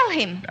 You'll kill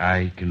him.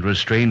 I can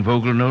restrain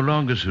Vogel no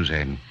longer,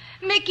 Suzanne.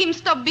 Make him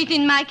stop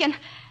beating Mike and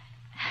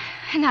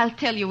I'll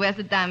tell you where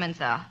the diamonds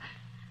are.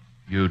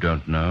 You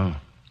don't know.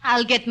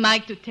 I'll get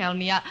Mike to tell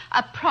me.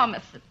 I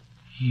promise it.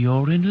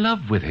 You're in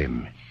love with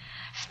him.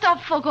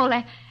 Stop, Vogel,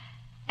 and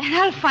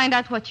I'll find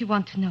out what you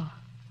want to know.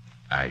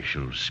 I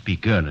shall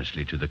speak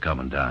earnestly to the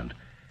Commandant.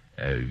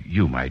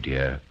 You, my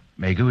dear,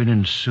 may go in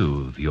and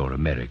soothe your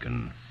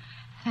American.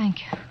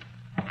 Thank you.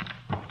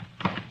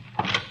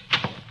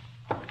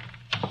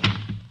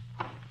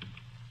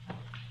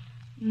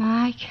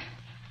 Mike.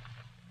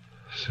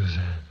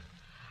 Suzanne.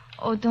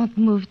 Oh, don't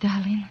move,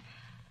 darling.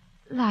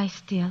 Lie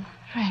still.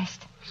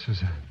 Rest.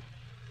 Suzanne.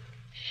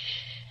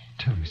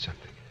 Tell me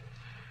something.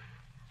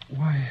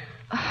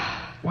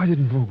 Why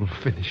didn't Vogel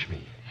finish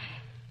me?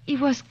 He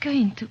was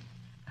going to.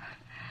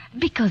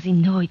 Because he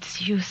knows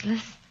it's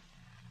useless.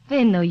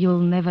 They know you'll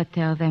never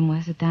tell them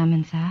where the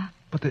diamonds are.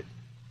 But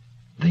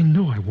they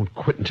know I won't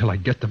quit until I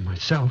get them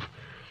myself.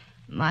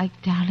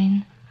 Mike,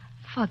 darling,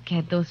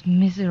 forget those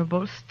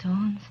miserable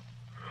stones.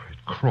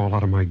 I'd crawl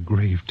out of my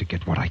grave to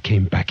get what I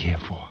came back here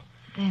for.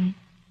 Then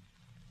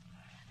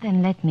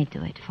let me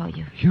do it for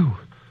you. You?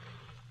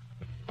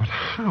 But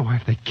how?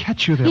 If they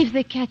catch you, they'll... If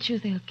they catch you,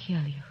 they'll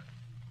kill you.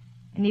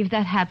 And if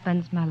that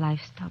happens, my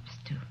life stops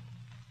too.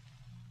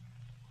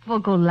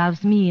 Vogel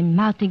loves me and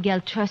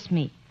Martingale trusts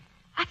me.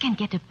 I can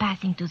get a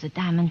pass into the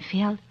diamond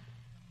field.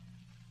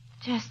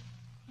 Just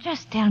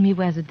tell me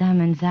where the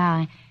diamonds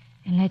are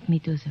and let me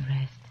do the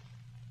rest.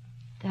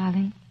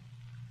 Darling,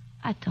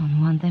 I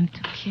don't want them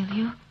to kill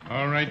you.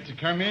 All right to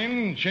come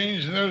in,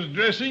 change those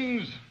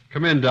dressings.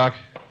 Come in, Doc.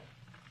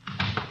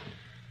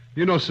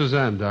 You know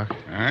Suzanne, Doc.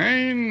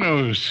 I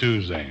know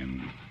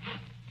Suzanne.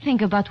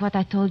 Think about what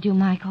I told you,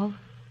 Michael.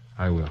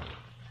 I will.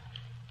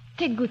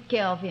 Take good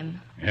care of him.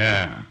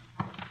 Yeah.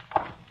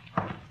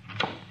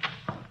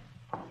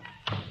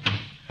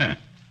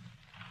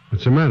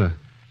 What's the matter?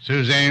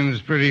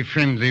 Suzanne's pretty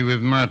friendly with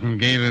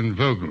Martingale and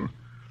Vogel.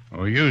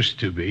 Or used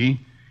to be.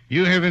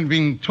 You haven't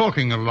been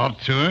talking a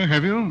lot to her,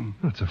 have you?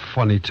 That's a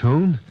funny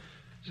tone.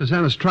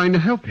 Susanna's trying to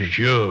help me.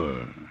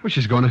 Sure. Well,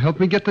 she's going to help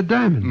me get the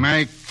diamonds.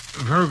 Mike,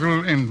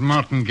 Vogel and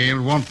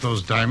Martingale want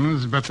those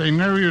diamonds, but they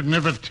know you'd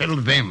never tell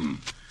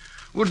them.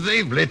 Would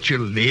they've let you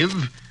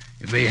live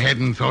They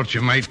hadn't thought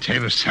you might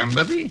tell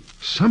somebody?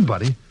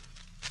 Somebody?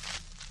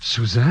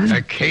 Suzanne?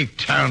 A Cape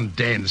Town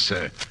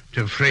dancer,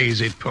 to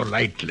phrase it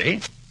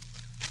politely.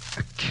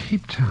 A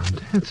Cape Town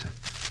dancer?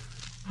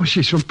 Oh,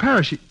 she's from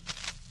Paris.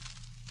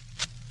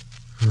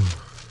 Oh,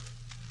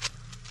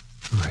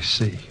 I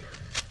see.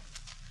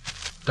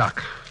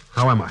 Doc,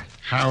 how am I?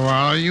 How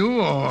are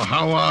you, or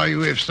how are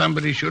you if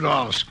somebody should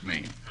ask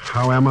me?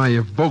 How am I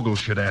if Vogel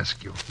should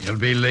ask you? You'll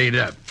be laid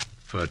up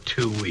for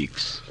 2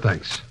 weeks.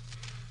 Thanks.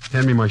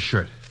 Hand me my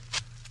shirt.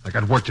 I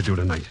got work to do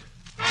tonight.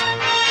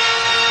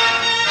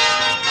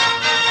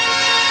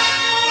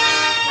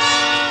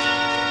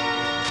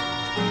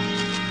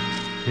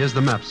 Here's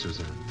the map,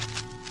 Suzanne.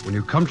 When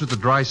you come to the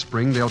dry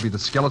spring, there'll be the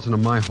skeleton of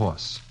my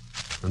horse.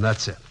 And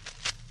that's it.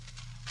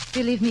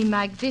 Believe me,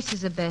 Mike, this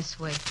is the best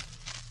way.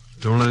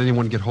 Don't let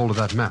anyone get hold of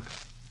that map.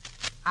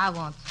 I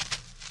won't.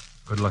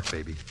 Good luck,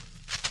 baby.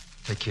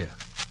 Take care.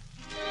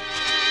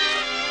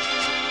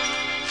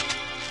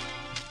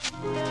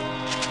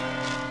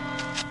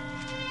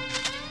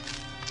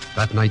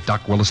 That night,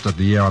 Doc Willis let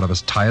the air out of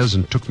his tires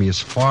and took me as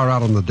far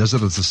out on the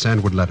desert as the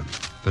sand would let him.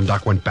 Then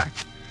Doc went back,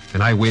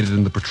 and I waited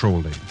in the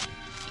patrol lane,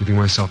 giving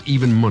myself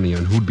even money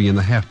on who'd be in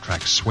the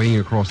half-track swaying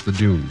across the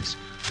dunes,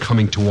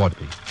 coming toward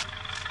me.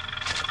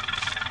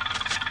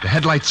 The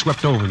headlights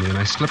swept over me, and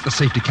I slipped the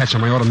safety catch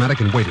on my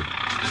automatic and waited.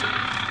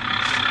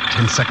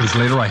 10 seconds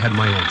later, I had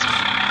my answer.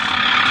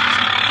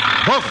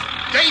 Vogel!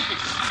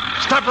 Davis!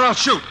 Stop or I'll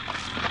shoot!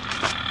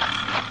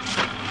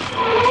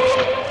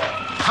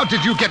 How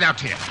did you get out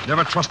here?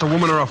 Never trust a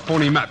woman or a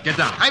phony map. Get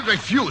down. I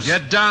refuse.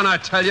 Get down, I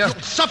tell you.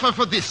 You'll suffer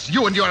for this,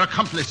 you and your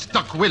accomplice,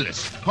 Doc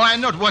Willis. For I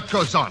know what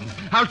goes on.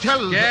 I'll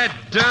tell... Get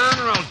down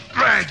or I'll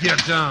drag you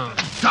down.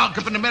 Dog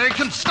of an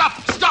American,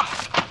 stop! Stop!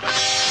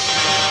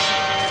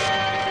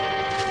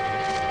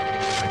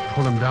 I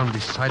pulled him down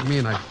beside me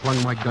and I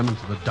flung my gun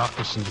into the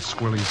darkness and the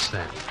swirling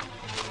sand.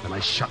 Then I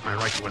shot my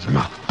rifle at his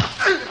mouth.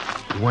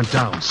 He went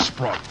down,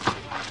 sprawled.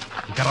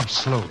 He got up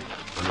slowly,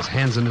 on his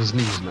hands and his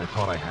knees, and I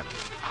thought I had him.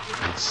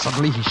 And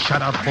suddenly he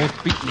shot out both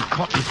feet and he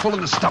caught me full in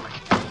the stomach.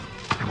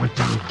 I went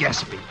down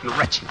gasping and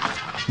retching.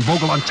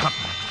 Vogel on top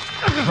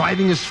of me,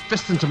 driving his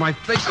fist into my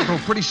face, although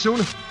pretty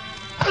soon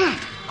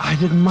I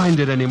didn't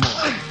mind it anymore.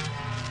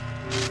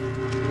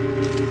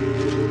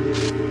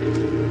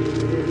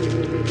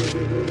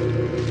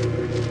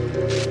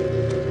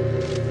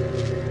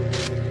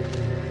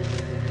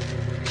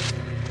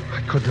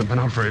 I couldn't have been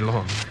out very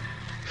long.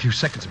 A few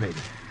seconds,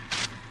 maybe.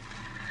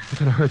 But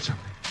then I heard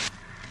something.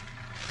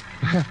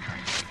 The half-track.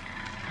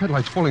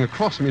 Headlights falling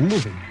across me and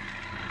moving.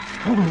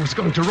 Vogel was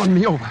going to run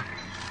me over.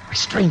 I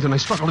strained and I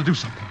struggled to do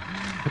something.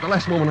 At the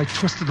last moment, I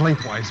twisted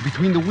lengthwise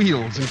between the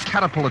wheels and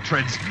caterpillar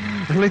treads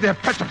and lay there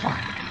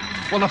petrified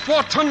while the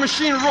 4-ton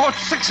machine roared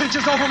 6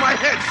 inches over my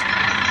head.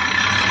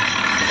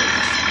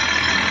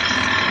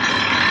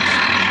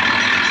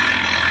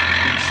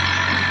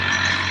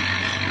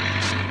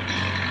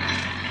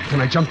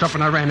 Then I jumped up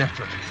and I ran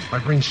after it, my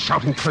brain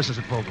shouting curses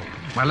at Vogel.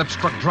 My lips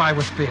struck dry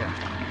with fear.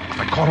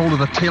 I caught hold of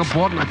the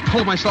tailboard and I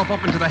pulled myself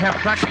up into the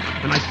half-track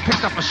and I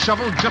picked up a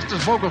shovel just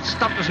as Vogel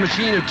stopped his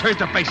machine and turned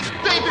to face me.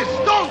 Davis,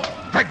 don't!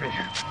 Beg me.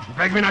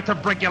 Beg me not to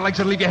break your legs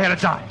and leave you here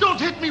to die. Don't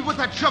hit me with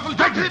that shovel.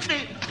 Don't hit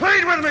me.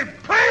 Plead with me.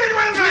 Plead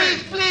with me.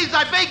 Please, please,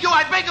 I beg you.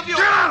 I beg of you.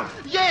 Get out.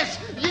 Yes.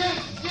 Don't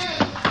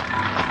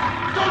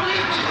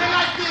leave me here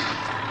like this.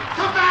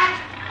 Come back.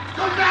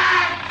 Come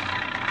back.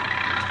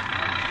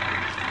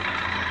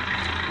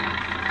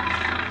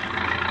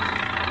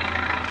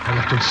 I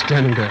left him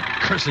standing there,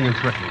 cursing and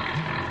threatening.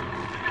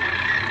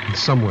 And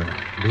somewhere,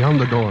 beyond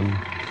the dawn,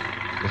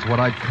 was what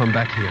I'd come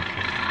back here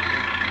for.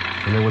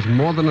 And there was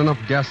more than enough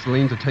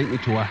gasoline to take me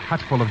to a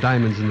hatful of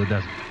diamonds in the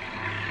desert.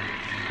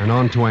 And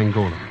on to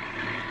Angola.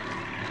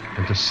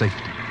 And to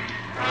safety.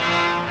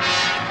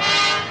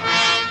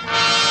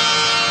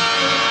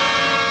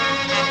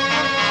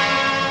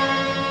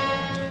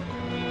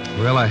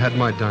 Well, I had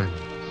my diamonds.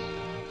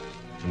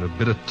 And a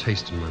bitter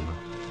taste in my mouth.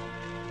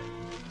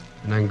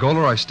 In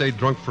Angola, I stayed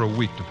drunk for a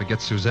week to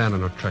forget Suzanne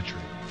and her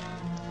treachery.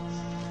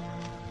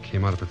 I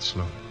came out of it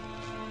slowly.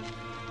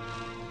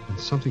 And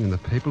something in the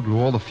paper blew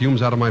all the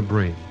fumes out of my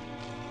brain.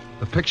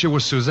 The picture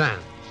was Suzanne,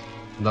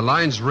 and the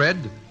lines read,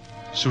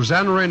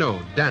 Suzanne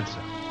Reynaud, dancer,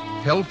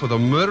 held for the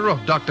murder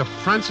of Dr.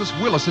 Francis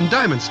Willis in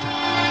Diamondstack.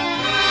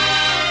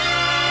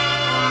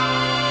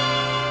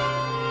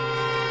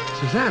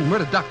 Suzanne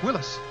murdered Doc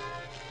Willis.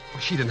 Well,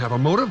 she didn't have a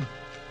motive.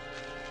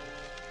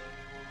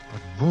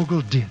 But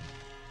Vogel did.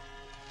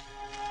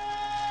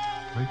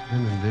 Right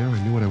then and there, I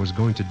knew what I was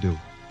going to do.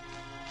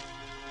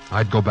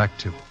 I'd go back,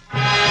 too.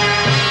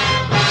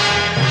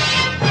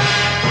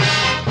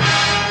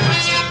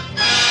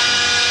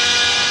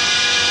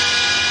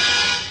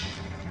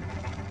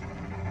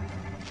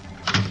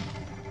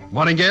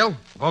 Morning, Gale.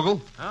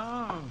 Vogel.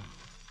 Oh.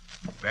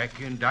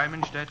 Back in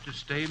Diamondstadt to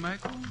stay,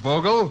 Michael?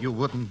 Vogel? You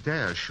wouldn't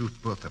dare shoot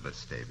both of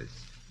us, Davis.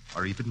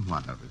 Or even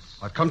one of us.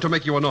 I've come to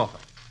make you an offer.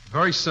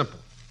 Very simple.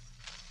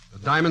 The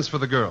diamonds for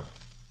the girl.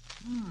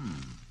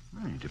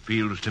 It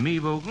appeals to me,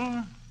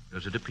 Vogel.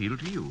 Does it appeal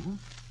to you?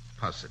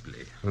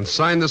 Possibly. And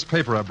sign this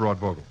paper I brought,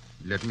 Vogel.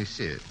 Let me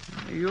see it.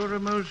 You're a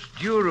most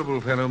durable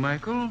fellow,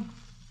 Michael.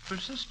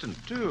 Persistent,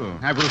 too.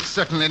 I will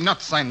certainly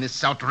not sign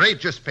this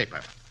outrageous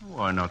paper.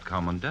 Why not,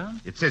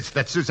 Commandant? It says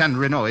that Suzanne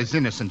Renault is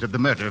innocent of the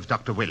murder of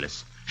Dr.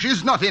 Willis. She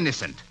is not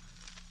innocent.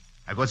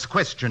 I was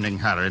questioning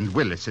her and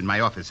Willis in my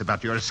office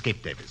about your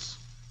escape, Davis.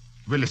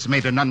 Willis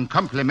made an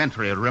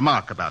uncomplimentary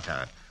remark about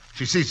her.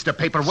 She seized the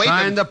paper,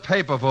 Sign the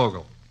paper,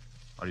 Vogel.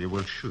 Or you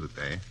will shoot,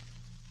 eh?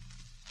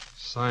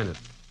 Sign it.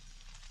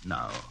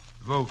 No.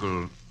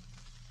 Vogel,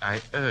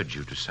 I urge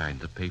you to sign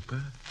the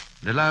paper.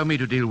 And allow me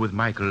to deal with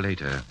Michael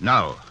later.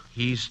 No.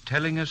 He's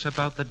telling us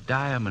about the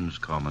diamonds,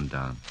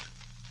 Commandant.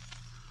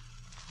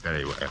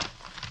 Very well.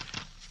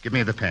 Give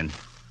me the pen.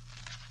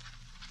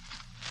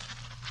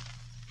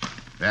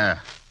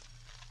 There.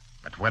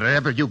 But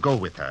wherever you go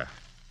with her,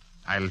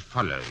 I'll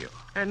follow you.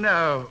 And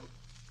now,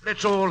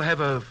 let's all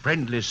have a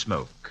friendly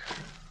smoke.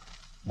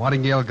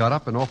 Martingale got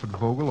up and offered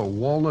Vogel a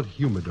walnut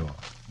humidor,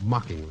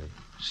 mockingly.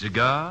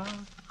 Cigar,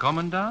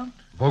 Commandant?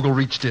 Vogel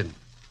reached in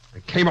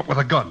and came up with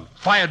a gun.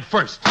 Fired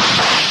first.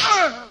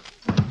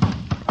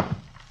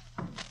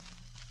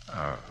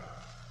 Oh,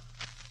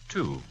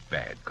 too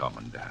bad,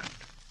 Commandant.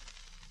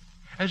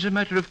 As a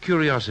matter of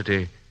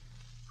curiosity,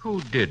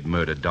 who did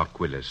murder Doc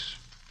Willis?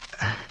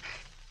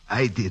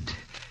 I did.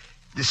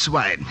 The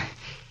swine.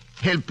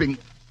 Helping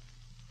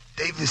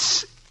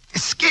Davis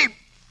escape.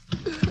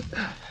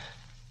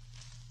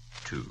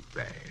 Too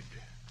bad.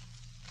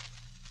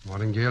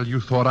 Martingale, you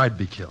thought I'd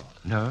be killed.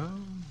 No.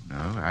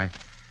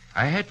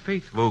 I had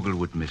faith Vogel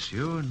would miss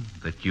you and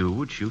that you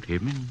would shoot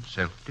him in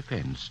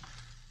self-defense.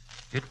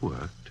 It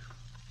worked.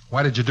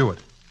 Why did you do it?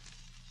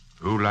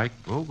 Who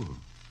liked Vogel?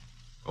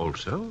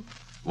 Also,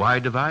 why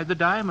divide the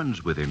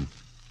diamonds with him?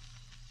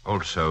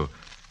 Also,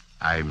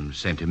 I'm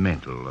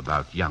sentimental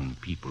about young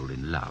people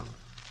in love.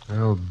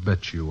 I'll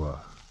bet you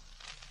are.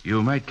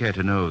 You might care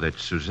to know that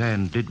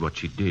Suzanne did what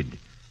she did,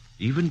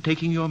 even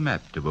taking your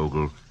map to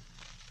Vogel,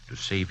 to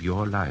save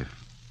your life.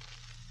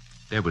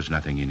 There was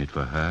nothing in it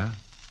for her,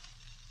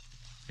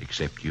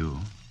 except you.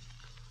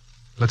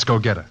 Let's go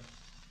get her.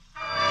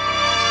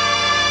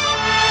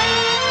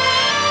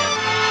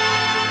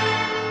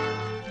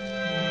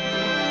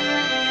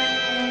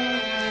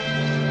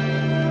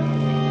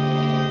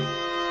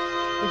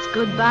 It's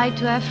goodbye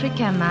to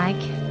Africa,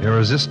 Mike.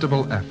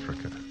 Irresistible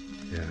Africa.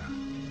 Yeah.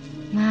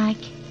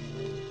 Mike,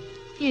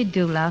 you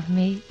do love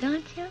me,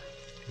 don't you?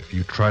 If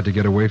you tried to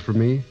get away from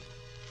me,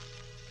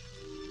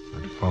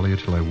 I'd follow you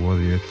till I wore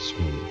the earth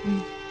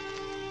smooth.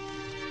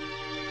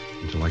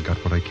 Until I got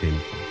what I came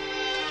for.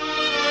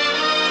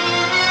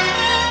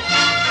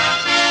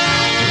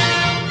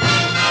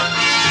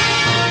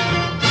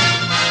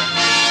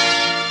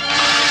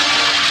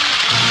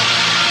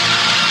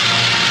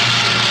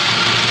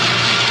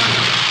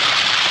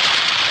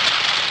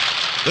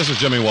 This is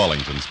Jimmy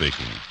Wallington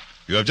speaking.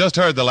 You have just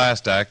heard the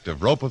last act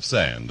of Rope of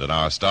Sand, and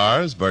our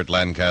stars, Burt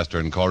Lancaster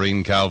and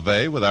Corinne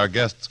Calvé, with our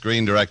guest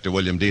screen director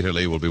William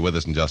Dieterle, will be with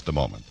us in just a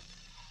moment.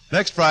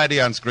 Next Friday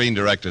on Screen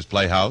Directors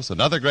Playhouse,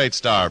 another great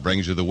star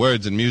brings you the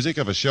words and music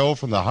of a show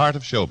from the heart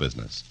of show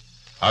business.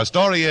 Our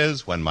story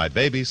is When My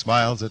Baby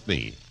Smiles at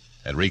Me,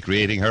 and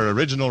recreating her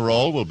original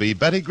role will be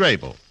Betty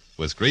Grable,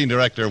 with screen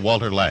director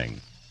Walter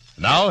Lang.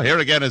 Now, here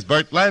again is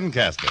Burt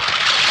Lancaster.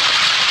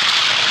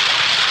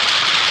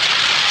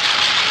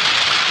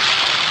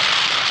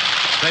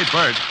 Say,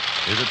 Burt,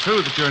 is it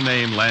true that your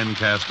name,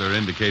 Lancaster,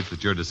 indicates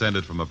that you're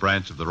descended from a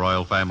branch of the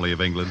royal family of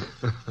England?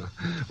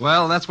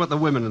 Well, that's what the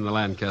women in the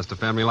Lancaster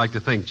family like to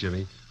think,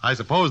 Jimmy. I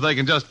suppose they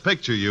can just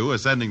picture you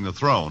ascending the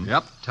throne.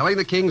 Yep, telling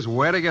the kings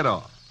where to get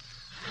off.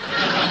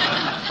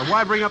 But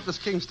why bring up this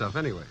king stuff,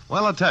 anyway?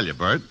 Well, I'll tell you,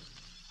 Burt.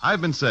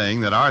 I've been saying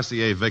that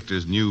RCA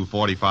Victor's new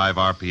 45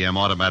 RPM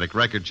automatic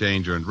record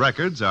changer and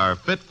records are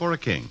fit for a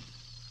king.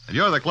 And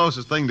you're the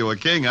closest thing to a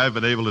king I've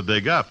been able to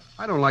dig up.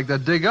 I don't like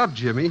that dig up,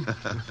 Jimmy.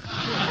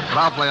 But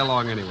I'll play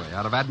along anyway,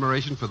 out of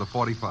admiration for the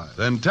 45.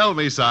 Then tell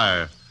me,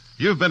 sire,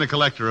 you've been a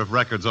collector of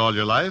records all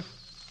your life.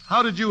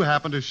 How did you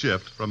happen to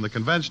shift from the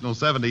conventional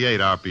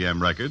 78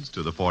 RPM records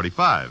to the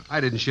 45?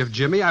 I didn't shift,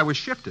 Jimmy. I was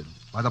shifted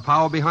by the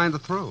power behind the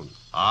throne.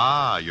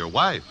 Ah, your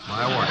wife.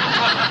 My wife.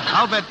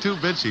 I'll bet 2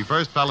 bits she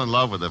first fell in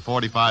love with the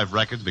 45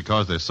 records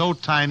because they're so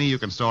tiny you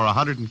can store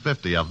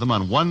 150 of them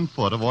on 1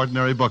 foot of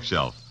ordinary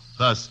bookshelf.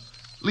 Thus,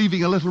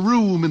 leaving a little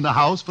room in the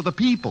house for the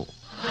people.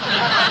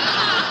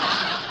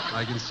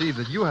 I can see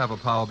that you have a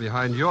power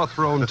behind your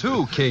throne,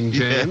 too, King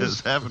James.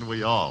 Yes, haven't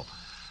we all?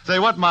 Say,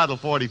 what model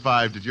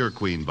 45 did your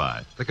queen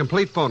buy? The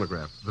complete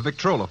phonograph, the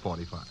Victrola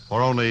 45.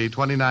 For only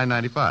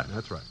 $29.95.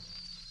 That's right.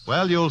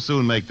 Well, you'll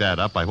soon make that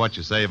up by what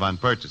you save on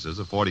purchases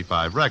of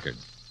 45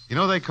 records. You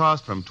know, they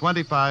cost from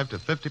 25 to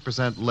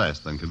 50% less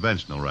than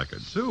conventional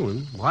records.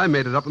 Soon? Well, I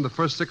made it up in the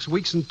first 6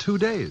 weeks in 2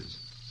 days.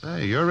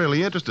 Say, you're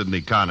really interested in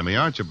economy,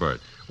 aren't you,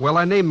 Burt? Well,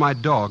 I named my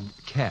dog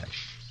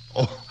Cash.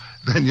 Oh,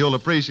 then you'll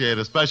appreciate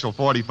a special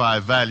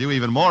 45 value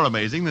even more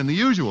amazing than the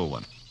usual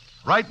one.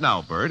 Right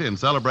now, Burt, in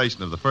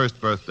celebration of the first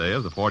birthday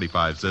of the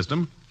 45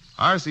 system,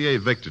 RCA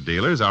Victor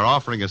dealers are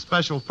offering a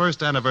special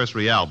first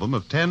anniversary album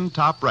of 10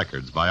 top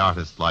records by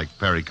artists like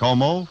Perry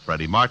Como,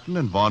 Freddie Martin,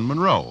 and Vaughn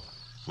Monroe,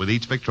 with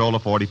each Victrola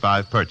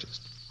 45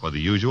 purchased for the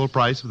usual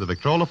price of the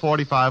Victrola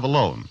 45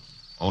 alone,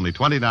 only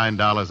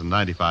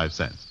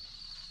 $29.95.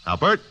 Now,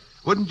 Bert,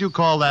 wouldn't you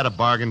call that a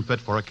bargain fit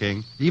for a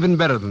king? Even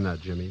better than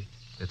that, Jimmy.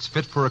 It's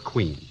fit for a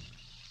queen.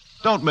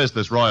 Don't miss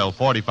this Royal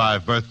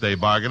 45 birthday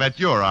bargain at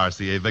your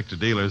RCA Victor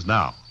dealers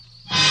now.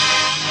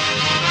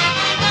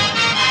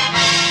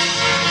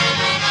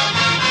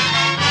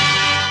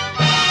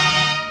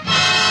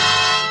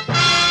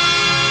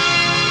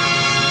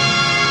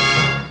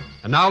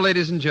 And now,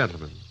 ladies and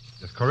gentlemen,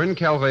 if Corinne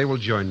Calvé will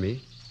join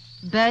me...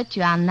 Bert,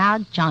 you are now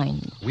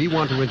joined. We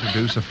want to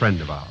introduce a friend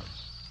of ours.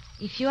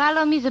 If you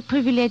allow me the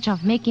privilege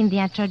of making the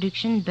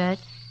introduction, Bert,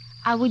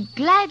 I would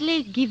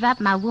gladly give up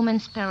my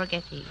woman's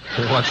prerogative.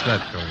 What's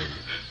that, Corinne?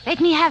 Let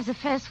me have the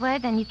first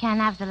word, and you can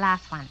have the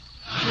last one.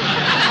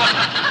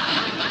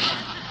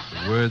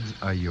 The words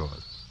are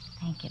yours.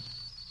 Thank you.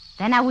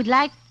 Then I would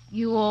like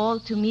you all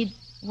to meet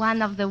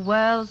one of the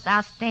world's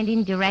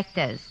outstanding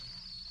directors.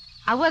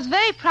 I was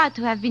very proud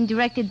to have been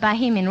directed by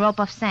him in Rope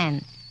of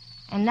Sand.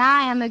 And now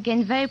I am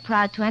again very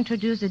proud to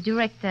introduce the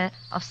director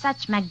of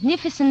such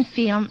magnificent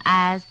film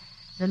as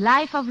The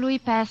Life of Louis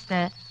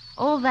Pasteur,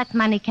 All That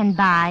Money Can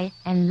Buy,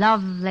 and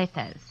Love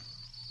Letters.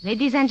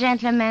 Ladies and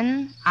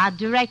gentlemen, our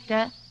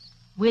director,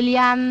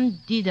 William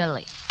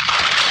Diddley.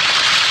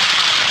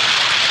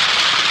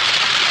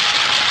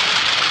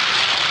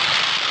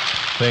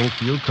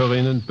 Thank you,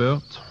 Corinne and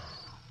Bert.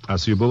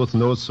 As you both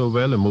know so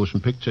well, a motion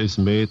picture is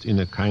made in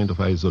a kind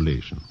of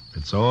isolation.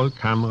 It's all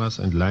cameras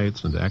and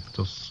lights and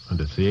actors, and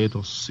the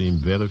theaters seem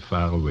very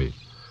far away.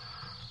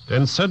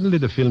 Then suddenly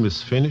the film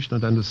is finished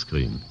and on the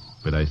screen.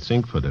 But I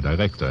think for the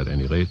director, at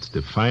any rate,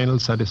 the final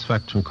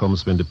satisfaction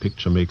comes when the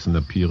picture makes an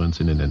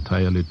appearance in an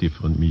entirely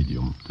different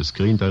medium, the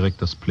screen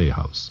director's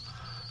Playhouse.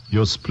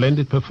 Your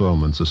splendid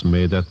performances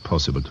made that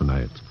possible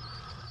tonight.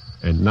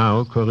 And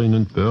now, Corinne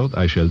and Bert,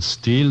 I shall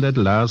steal that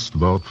last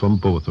word from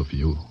both of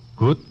you.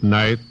 Good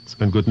night,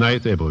 and good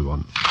night,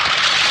 everyone.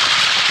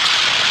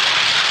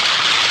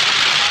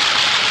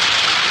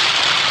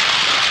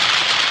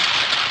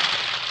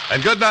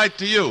 And good night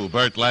to you,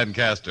 Burt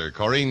Lancaster,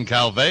 Corinne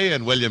Calvé,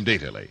 and William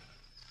Dieterle.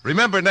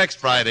 Remember next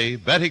Friday,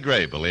 Betty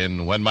Grable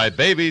in When My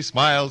Baby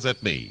Smiles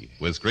at Me,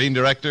 with screen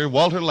director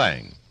Walter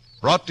Lang.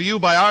 Brought to you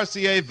by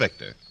RCA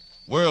Victor,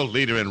 world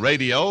leader in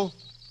radio,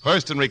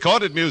 first in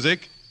recorded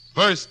music,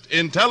 first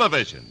in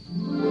television.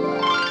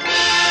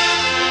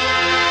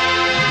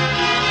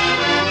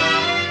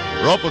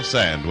 Rope of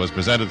Sand was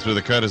presented through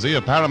the courtesy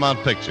of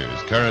Paramount Pictures,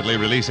 currently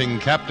releasing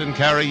Captain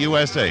Carey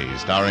USA,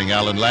 starring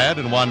Alan Ladd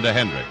and Wanda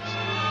Hendricks.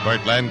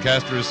 Burt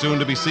Lancaster is soon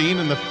to be seen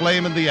in The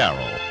Flame and the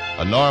Arrow,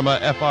 a Norma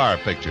FR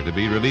picture to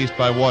be released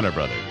by Warner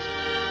Brothers.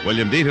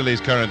 William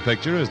Dieterle's current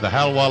picture is the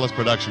Hal Wallace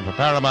production for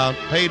Paramount,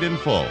 Paid in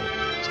Full,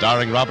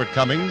 starring Robert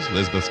Cummings,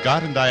 Lisbeth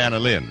Scott, and Diana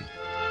Lynn.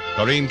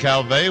 Corinne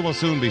Calvé will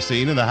soon be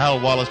seen in the Hal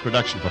Wallace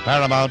production for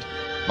Paramount,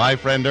 My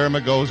Friend Irma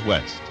Goes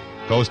West,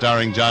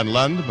 co-starring John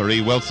Lund,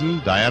 Marie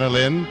Wilson, Diana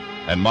Lynn,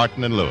 and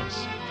Martin and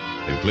Lewis.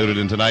 Included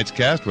in tonight's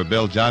cast were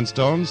Bill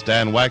Johnstone,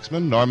 Stan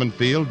Waxman, Norman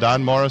Field,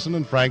 Don Morrison,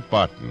 and Frank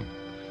Barton.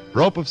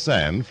 Rope of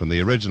Sand, from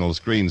the original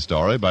screen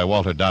story by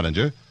Walter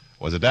Doninger,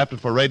 was adapted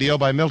for radio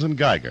by Milton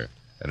Geiger,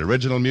 and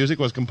original music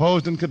was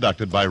composed and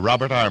conducted by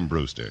Robert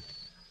Armbruster.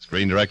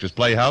 Screen Directors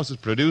Playhouse is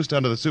produced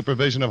under the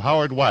supervision of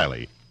Howard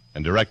Wiley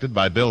and directed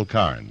by Bill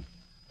Karn.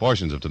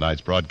 Portions of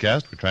tonight's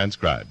broadcast were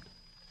transcribed.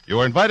 You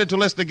are invited to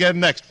listen again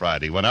next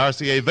Friday when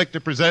RCA Victor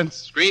presents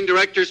Screen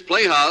Directors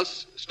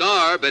Playhouse,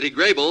 star Betty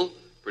Grable,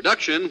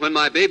 production When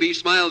My Baby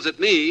Smiles at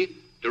Me,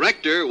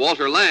 director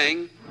Walter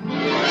Lang.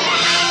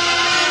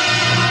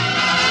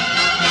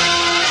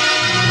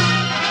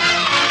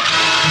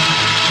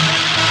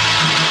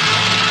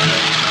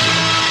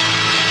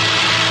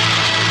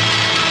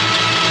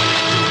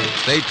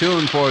 Stay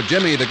tuned for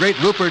Jimmy the Great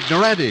Rupert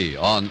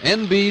Naranti on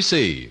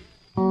NBC.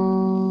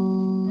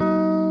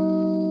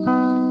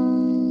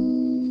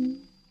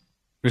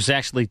 There's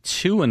actually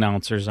two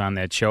announcers on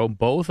that show.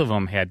 Both of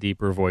them had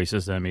deeper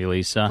voices than me,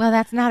 Lisa. Well,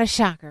 that's not a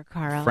shocker,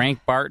 Carl.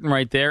 Frank Barton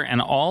right there,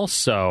 and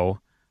also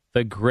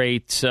the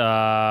great,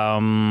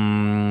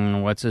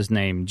 what's his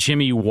name?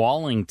 Jimmy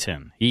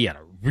Wallington. He had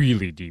a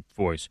really deep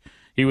voice.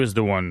 He was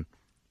the one,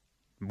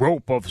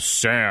 Rope of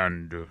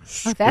Sand. Oh,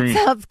 that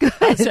sounds good.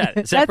 How's that?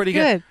 Is that pretty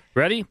good?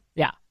 Ready?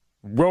 Yeah.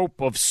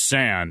 Rope of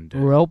Sand.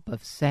 Rope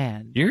of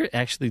Sand. You're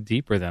actually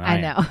deeper than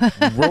I know.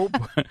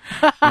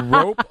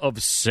 Rope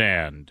of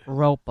Sand.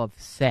 Rope of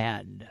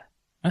Sand.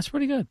 That's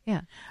pretty good.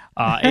 Yeah.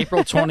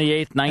 April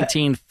 28th,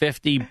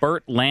 1950,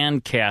 Burt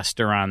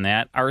Lancaster on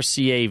that.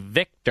 RCA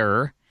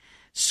Victor,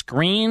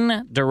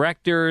 Screen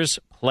Directors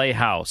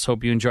Playhouse.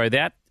 Hope you enjoy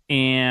that.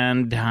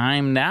 And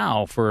time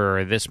now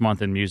for This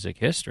Month in Music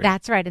History.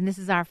 That's right. And this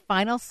is our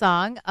final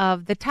song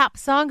of the top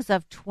songs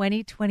of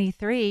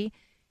 2023.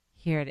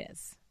 Here it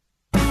is.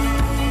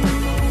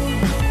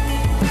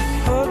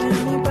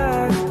 Holding me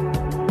back.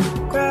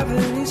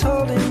 Gravity's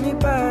holding me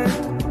back.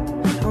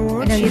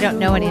 I know you don't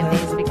know any of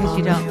these because because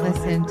you don't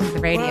listen to the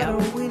radio.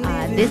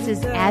 This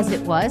is As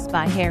It Was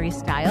by Harry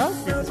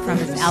Styles. This is from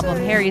his album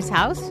Harry's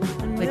House,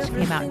 which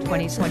came out in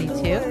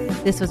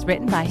 2022. This was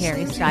written by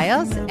Harry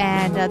Styles,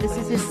 and this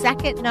is his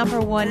second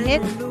 #1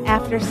 hit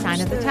after Sign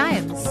of the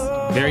Times.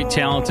 Very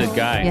talented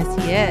guy. Yes,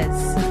 he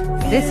is.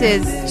 This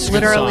is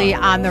literally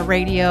on the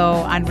radio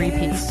on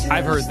repeat.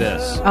 I've heard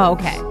this. Oh,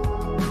 okay.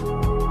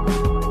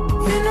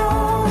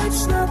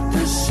 It's not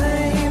the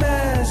same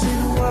as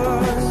it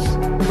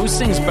was. Who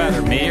sings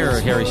better, me or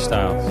Harry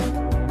Styles?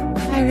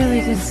 I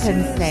really just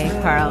couldn't say,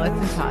 Carl.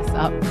 It's a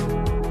toss-up.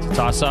 It's a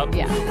toss-up?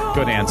 Yeah.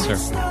 Good answer.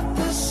 It's not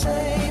the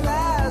same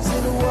as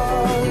it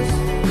was.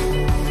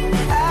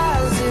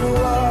 As it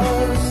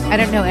was. I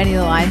don't know any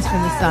of the lines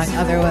from the song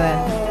other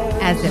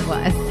than As It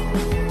Was.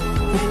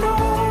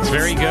 It's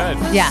very good.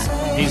 Yeah.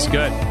 He's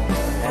good.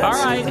 All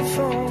right.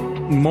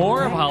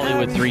 More of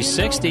Hollywood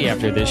 360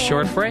 after this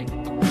short break.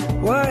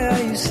 Why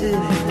are you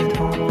sitting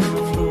upon the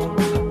floor?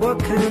 What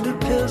kind of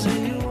pills are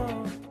you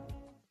on?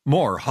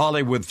 More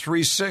Hollywood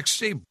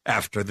 360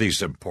 after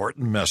these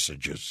important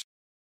messages.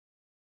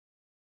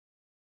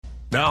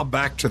 Now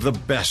back to the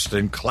best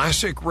in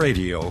classic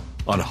radio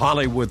on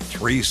Hollywood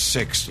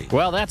 360.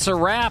 Well, that's a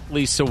wrap,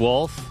 Lisa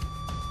Wolf.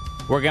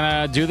 We're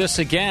going to do this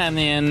again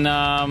in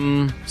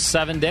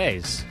 7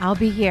 days. I'll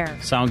be here.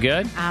 Sound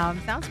good?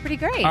 Sounds pretty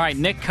great. All right,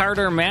 Nick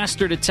Carter,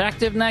 Master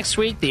Detective next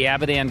week, the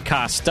Abbott and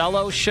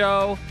Costello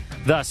Show,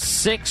 The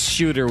Six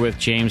Shooter with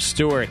James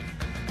Stewart,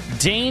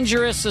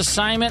 Dangerous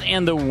Assignment,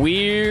 and The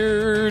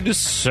Weird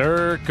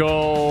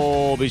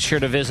Circle. Be sure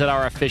to visit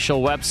our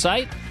official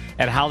website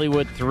at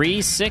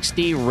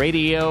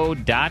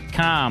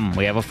Hollywood360radio.com.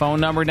 We have a phone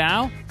number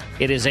now.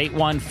 It is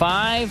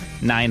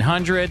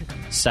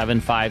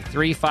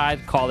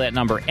 815-900-7535. Call that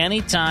number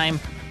anytime.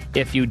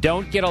 If you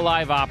don't get a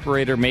live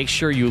operator, make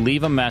sure you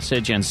leave a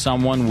message and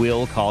someone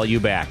will call you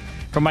back.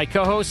 From my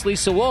co-host,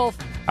 Lisa Wolf,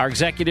 our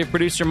executive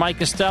producer, Mike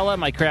Costello,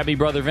 my crabby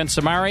brother, Vince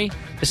Amari,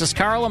 this is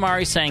Carl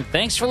Amari saying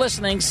thanks for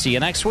listening. See you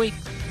next week.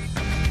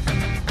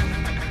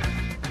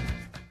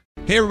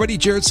 Hey everybody,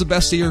 Jared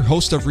Sebestier,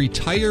 host of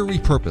Retire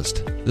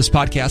Repurposed. This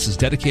podcast is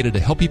dedicated to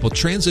help people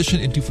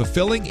transition into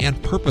fulfilling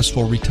and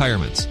purposeful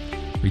retirements.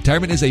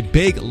 Retirement is a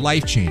big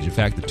life change. In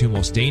fact, the two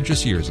most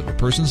dangerous years of a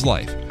person's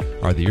life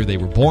are the year they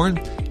were born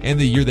and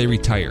the year they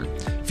retire.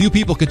 Few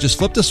people can just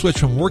flip the switch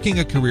from working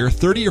a career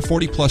 30 or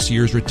 40 plus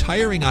years,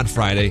 retiring on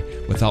Friday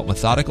without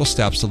methodical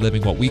steps to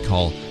living what we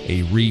call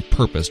a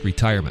repurposed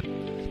retirement.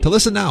 To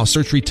listen now,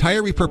 search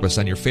Retire Repurposed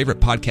on your favorite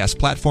podcast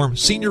platform,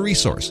 Senior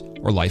Resource,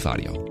 or Life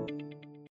Audio.